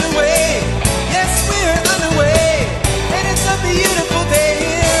they're underway. Yes, we're underway, and it's a beautiful day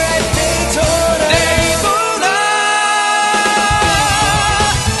here at Daytona.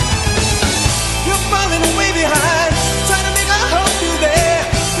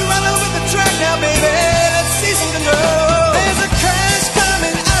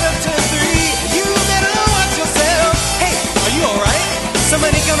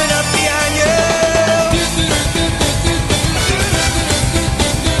 Somebody coming up behind you.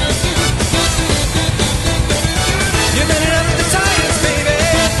 You're running up the tires, baby.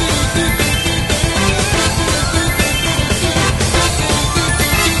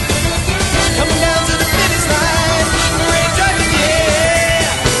 Coming down to the finish line. We're driving,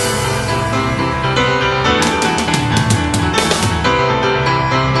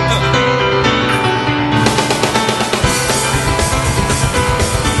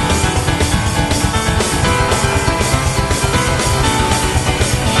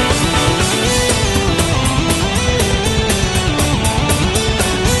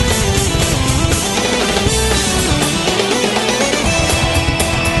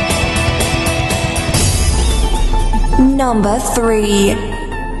 Number 3.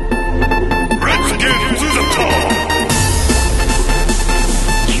 Let's get to the top.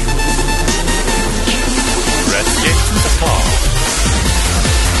 Let's get to the top.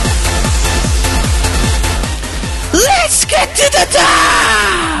 Let's get to the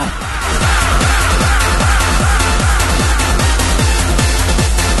top!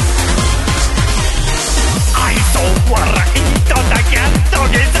愛想笑いとだけ土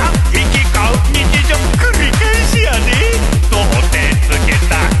下座行き交う日常繰り返しやでどう手つけ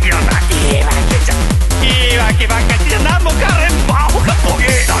たような言い訳じゃ言い訳ばっかりじゃ何もかれんばほかボケ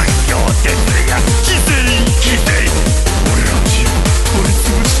残業徹夜規制規制俺らのチーム取り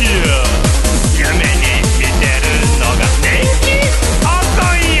潰しや夢に見てるのが年金あ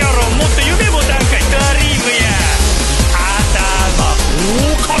かんやろもっと夢も段階ドリームや頭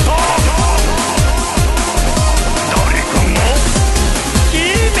大方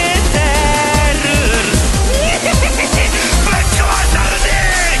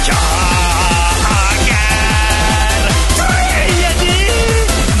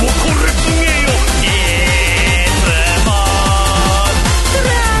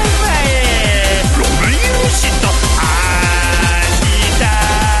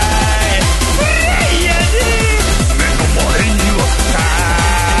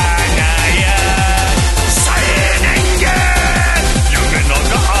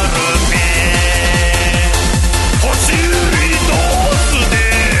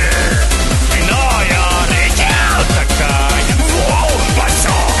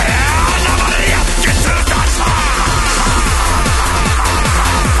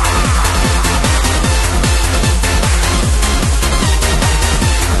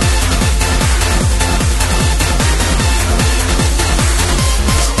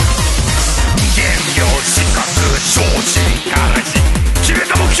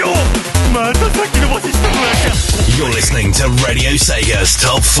You're listening to Radio Sega's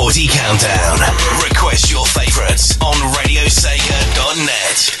Top 40 Countdown. Request your favorites on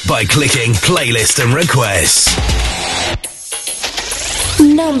radiosega.net by clicking Playlist and Requests.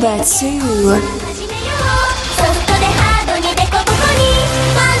 Number 2.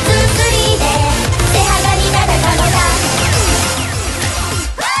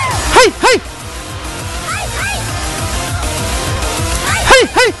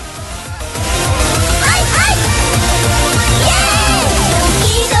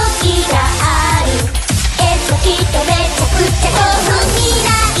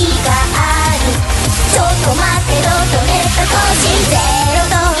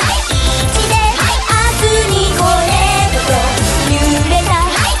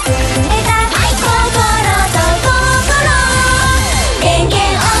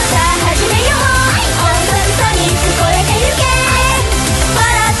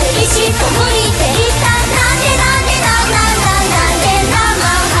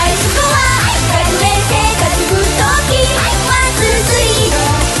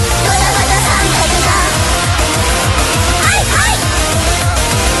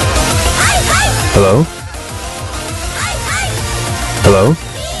 Hello? Hello?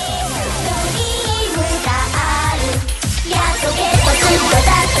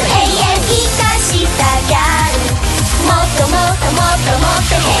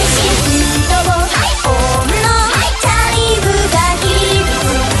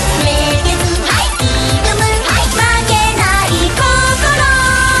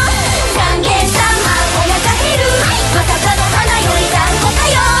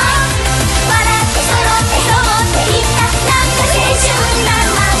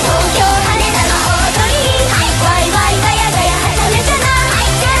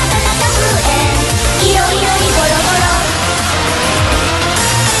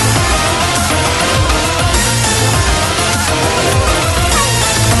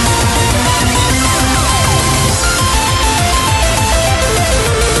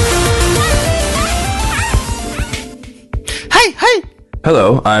 はいはい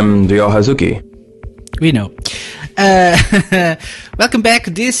Hello, I'm Ryo Hazuki. We know. Welcome back.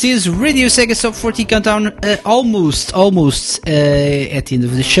 This is Radio Sega Top 40 Countdown. Almost at the end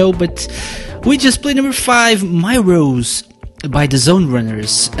of the show, but we just played number 5, My Rose, by the Zone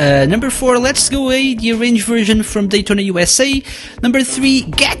Runners. Number 4, Let's Go Away, the arranged version from Daytona, USA. Number 3,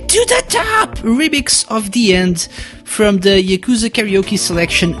 Get to the Top, remix of The End from the Yakuza Karaoke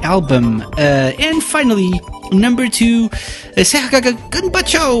Selection album. And finally, number 2, Sehagaga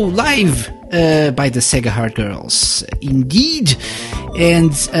Gunbacho live by the Sega Heart Girls. Indeed.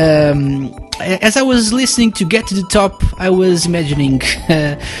 And as I was listening to Get to the Top, I was imagining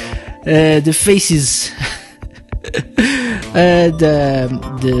the faces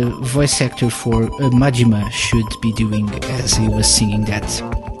the voice actor for Majima should be doing as he was singing that.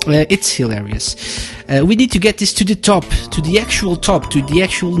 It's hilarious. We need to get this to the top, to the actual top, to the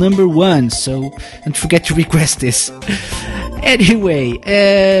actual number 1, so don't forget to request this. Anyway,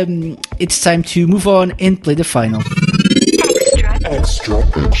 it's time to move on and play the final. Extra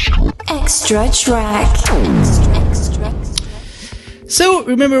track. So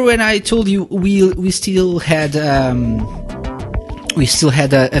remember when I told you we still had a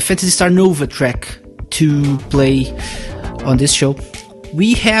Phantasy Star Nova track to play on this show?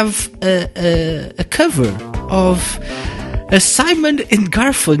 We have a cover of a Simon and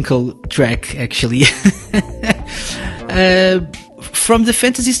Garfunkel track, actually, from the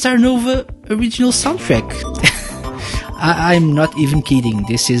Phantasy Star Nova original soundtrack. I'm not even kidding.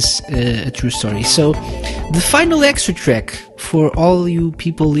 This is a true story. So, the final extra track for all you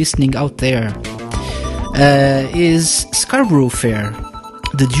people listening out there is Scarborough Fair,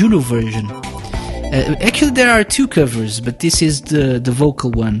 the Juno version. Actually, there are 2 covers, but this is the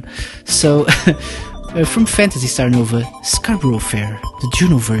vocal one. So, from Phantasy Star Nova, Scarborough Fair, the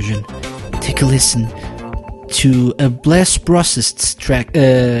Juno version. Take a listen to a blast processed track,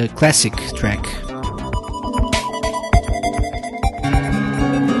 classic track.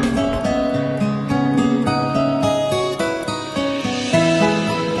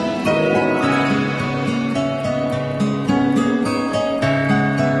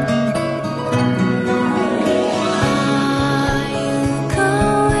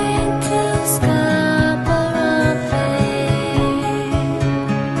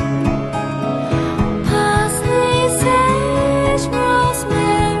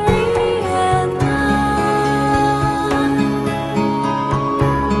 Rosemary and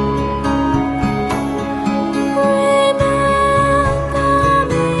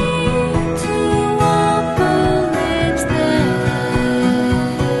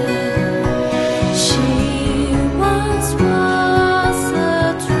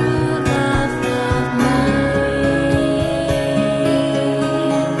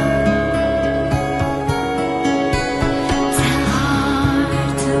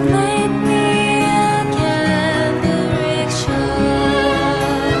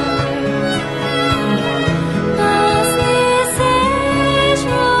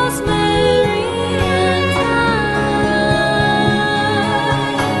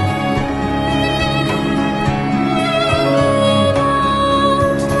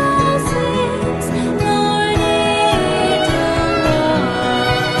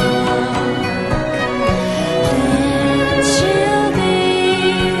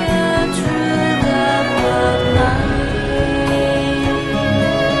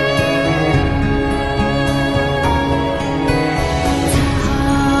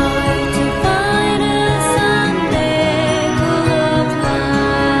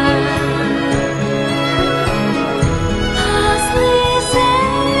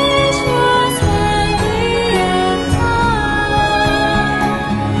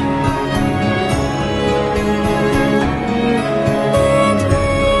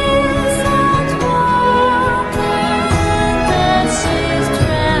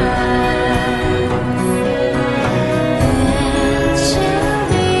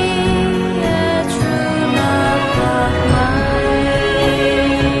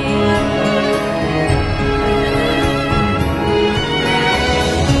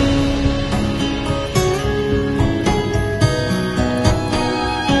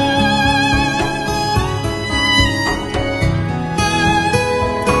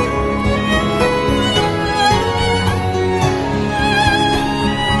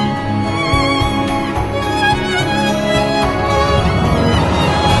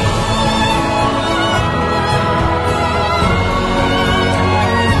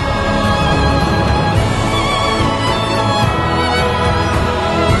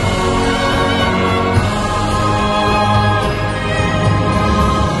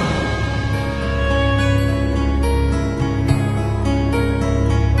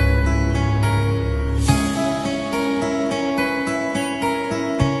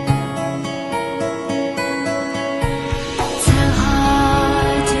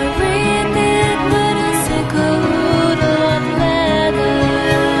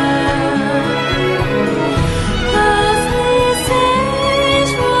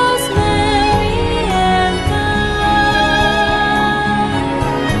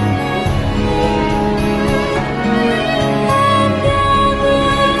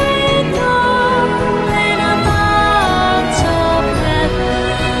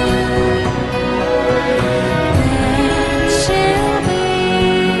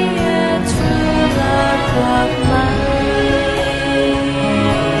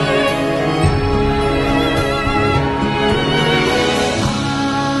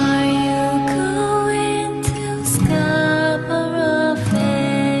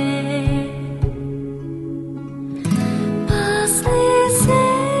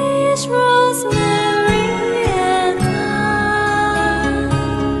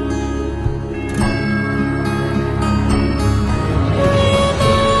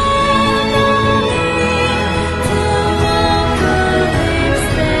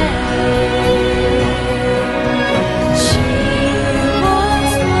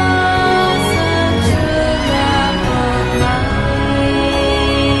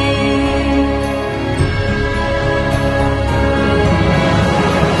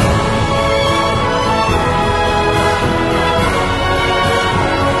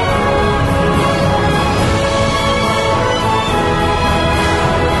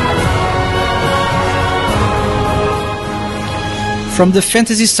from the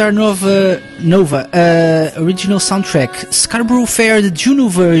Phantasy Star Nova original soundtrack, Scarborough Fair, the Juno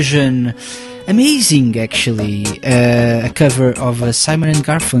version. Amazing, actually. A cover of a Simon and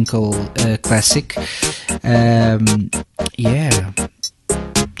Garfunkel classic. Yeah.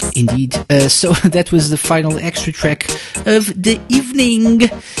 Indeed. So that was the final extra track of the evening.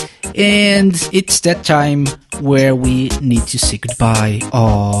 And it's that time where we need to say goodbye.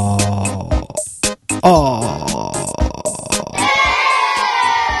 Oh.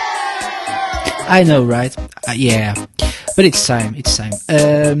 I know, right? Yeah. But it's time.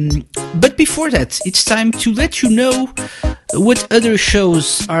 But before that, it's time to let you know what other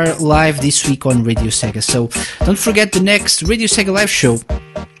shows are live this week on Radio Sega. So don't forget, the next Radio Sega live show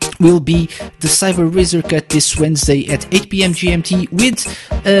will be the Cyber Razor Cut this Wednesday at 8 p.m. GMT with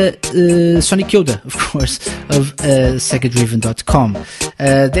Sonic Yoda, of course, of SegaDriven.com.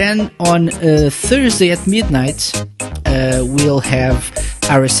 Then on Thursday at midnight, we'll have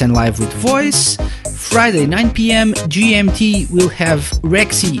RSN Live with Voice. Friday 9 p.m. GMT, we'll have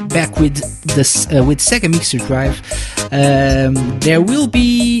Rexy back with Sega Mixer Drive. There will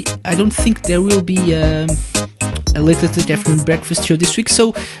be, I don't think there will be a Late Afternoon Breakfast show this week.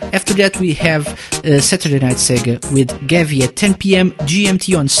 So after that, we have Saturday Night Sega with Gavi at 10 p.m.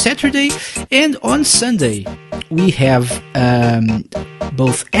 GMT on Saturday. And on Sunday, we have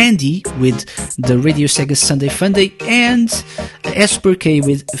both Andy with the Radio Sega Sunday Funday and Esper K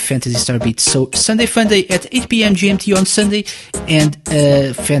with Phantasy Star Beats. So Sunday Funday at 8 p.m. GMT on Sunday and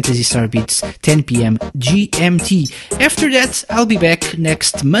Phantasy Star Beats 10 p.m. GMT. After that, I'll be back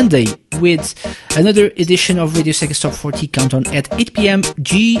next Monday with another edition of Radio Sega Top 40 Countdown at 8 p.m.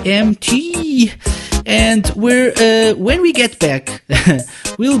 GMT. And when we get back,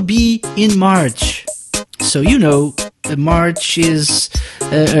 we'll be in March. So, you know, March is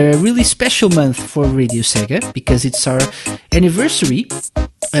a really special month for Radio Sega because it's our anniversary,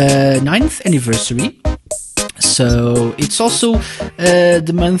 9th anniversary. So it's also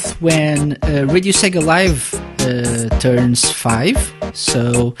the month when Radio Sega Live turns 5.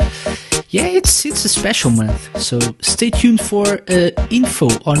 So yeah, it's a special month. So stay tuned for info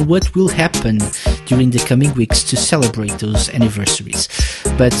on what will happen during the coming weeks to celebrate those anniversaries.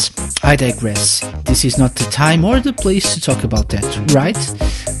 But I digress. This is not the time or the place to talk about that, right?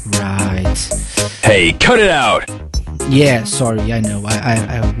 Right. Hey, cut it out! Yeah, sorry, I know.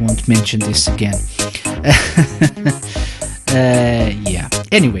 I won't mention this again. Yeah.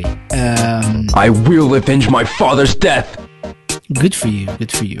 Anyway. I will avenge my father's death! Good for you,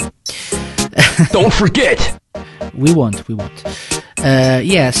 good for you. Don't forget! We won't.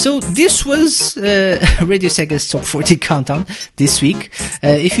 Yeah, so this was Radio Sega's Top 40 Countdown this week.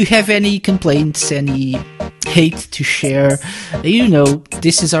 If you have any complaints, any hate to share, you know,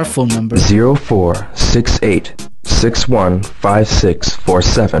 this is our phone number. 0468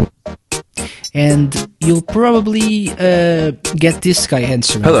 615647. And you'll probably get this guy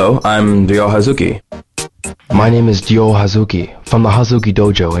answering. Hello, I'm Ryo Hazuki. My name is Ryo Hazuki from the Hazuki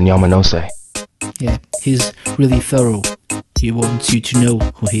Dojo in Yamanose. Yeah, he's really thorough. He wants you to know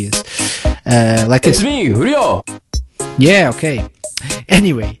who he is. It's me, Ryo! Yeah, okay.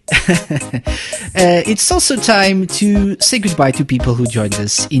 Anyway, it's also time to say goodbye to people who joined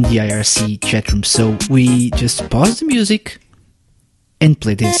us in the IRC chat room. So we just pause the music and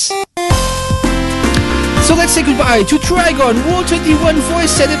play this. So let's say goodbye to Trigon, War21,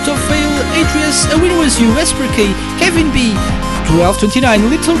 Voice, Adeptor Fail, Atreus, A Win Was You, Vesper K, Kevin B, 1229,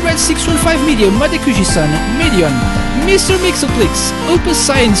 Little Red 615 Medium, Madekuji-san, Medion, Mr. Mixoplix, Opus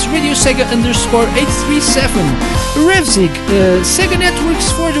Science, Radio Sega _837, Revzig, Sega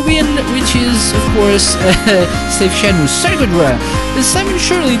Networks for the win, which is, of course, Steve Shenmue, Sargodra, Simon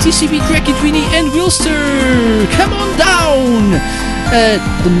Shirley, TCB, Cracky Tweenie, and Wilster. Come on down!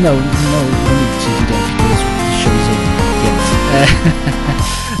 No need to do that because the show is over.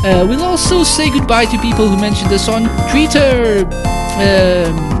 Yeah. We'll also say goodbye to people who mentioned us on Twitter.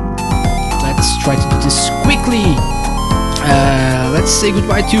 Let's try to do this quickly. Let's say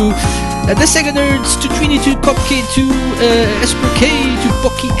goodbye to the Sega Nerds, to Trini, to Copkey, to Esper K, to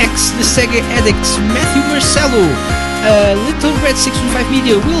Pocky X, the Sega Addicts, Matthew Marcello, Little Red 615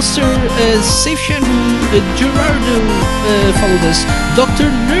 Media, Wilster, Safe Shenmue, Gerardo followed us,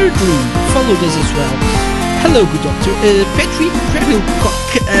 Dr. Nerdly followed us as well. Hello, good doctor. Petri Previlcock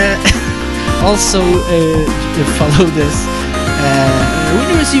also followed us.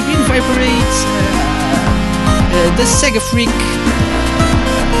 University Green Vibrate, the Sega Freak,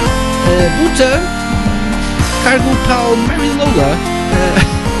 Buta, Cargo Pal, Mary Lola,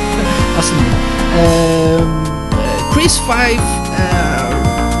 awesome. Chris 5,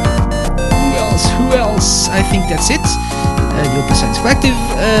 who else? I think that's it. the Open Science Collective,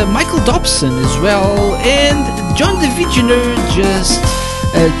 Michael Dobson as well, and John the Visioner just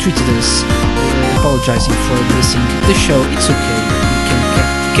tweeted us apologizing for missing the show. It's okay, you can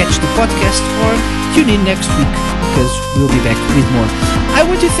catch the podcast or tune in next week because we'll be back with more. I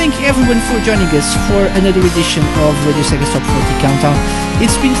want to thank everyone for joining us for another edition of Radio Sega's Top 40 Countdown.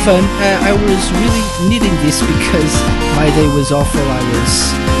 It's been fun. I was really needing this because my day was awful. I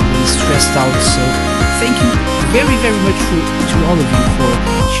was really stressed out, so thank you very, very much to all of you for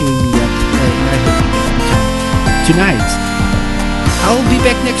cheering me up, and I hope you have a good time tonight. I'll be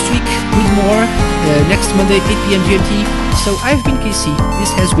back next week with more, next Monday, 8 p.m. GMT. So I've been KC,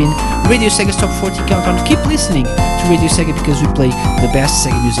 this has been Radio Sega's Top 40 Countdown. Keep listening to Radio Sega because we play the best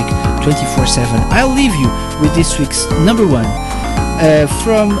Sega music 24/7. I'll leave you with this week's number one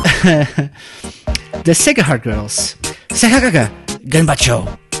from the Sega Heart Girls. Sega Ganbacho.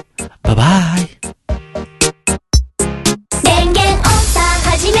 Bye-bye.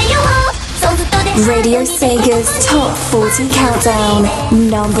 Radio Sega's Top 40 Countdown,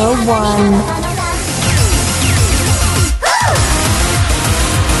 number 1.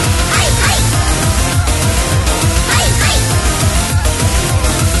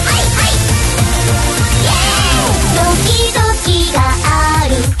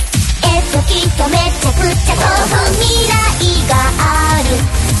 きっとめちゃくちゃ興奮未来がある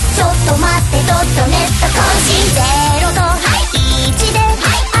ちょっと待ってドットネット更新0と1で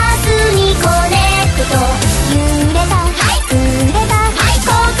明日にコネクト揺れた触れた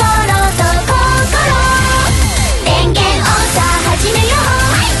心と心電源オンさ始めよう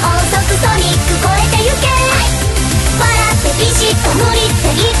音速ソニック超えてゆけ笑ってビシッと無理って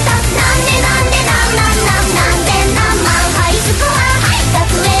言ったなんでなんでなんで何万ハイスコア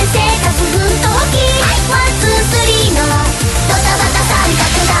学園生活奮闘記ワンツースリーのドタバタ三角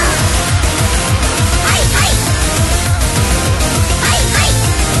だはいはいはいはい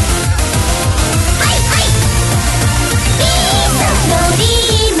はいはいみんなのリ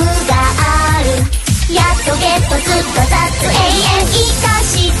ームがあるやっとゲットずっと雑永遠生かし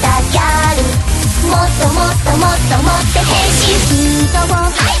たギャルもっともっともっと持って変身フードを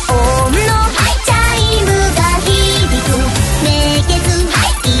オンのチャイムが響くめげず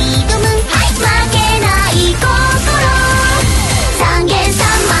挑む負けない心三元三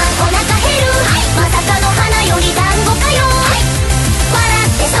万お腹減るまさかの花より団子かよ笑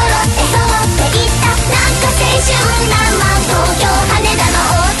って揃っていったなんか青春何万東京羽田の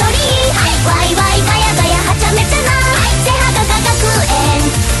大鳥居ワイワイガヤガヤはちゃめちゃな背肌が学園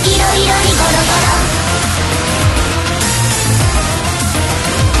いろいろにゴロゴロ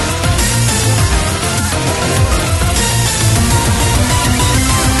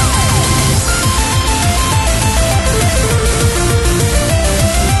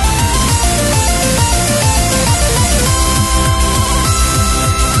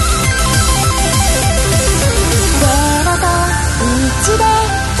0と1で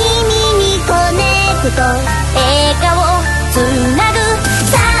君にコネクト笑顔つなぐ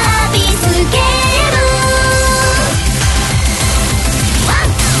サービスゲームワン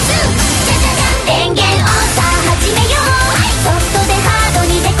ツーじゃじゃじゃ電源オンさ始めようソフトでハード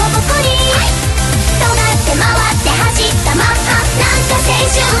にデコボコに尖って回って走ったマッハなんか青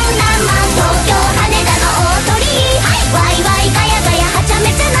春何万東京羽田の大鳥居ワイワイガヤガヤはちゃ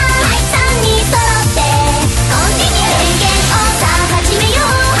めちゃな3人揃ってコンティニュー電源オンさ始めよ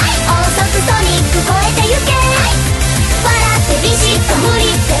う音速ソニック超えてゆけ笑ってビシッと無理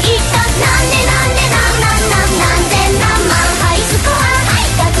って言ったなんでなんでなんで何万ハイスコア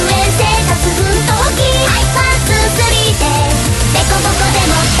学園生活奮闘記ワンツースリーでデコボコで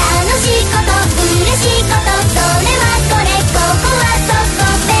も楽しいこと嬉しいことそれはこれここはそこ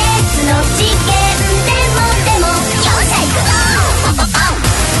別の次元でもよっしゃ行くぞポンポンポン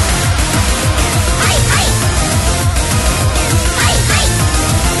はいはいはいはい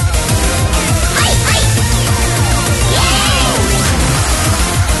はいはいイエーイ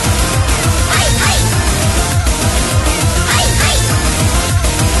はいはいはいはいは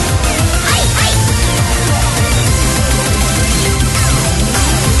いはい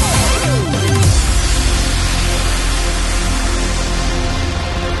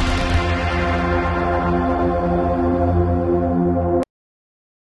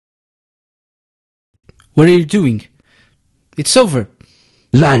What are you doing? It's over.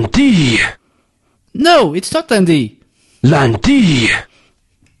 Landy! No, it's not Landy. Landy!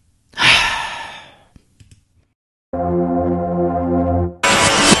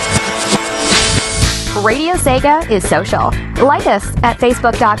 Radio Sega is social. Like us at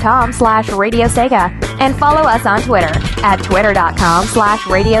facebook.com/Radio Sega and follow us on Twitter at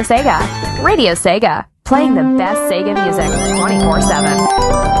twitter.com/Radio Sega. Radio Sega, playing the best Sega music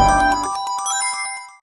 24/7.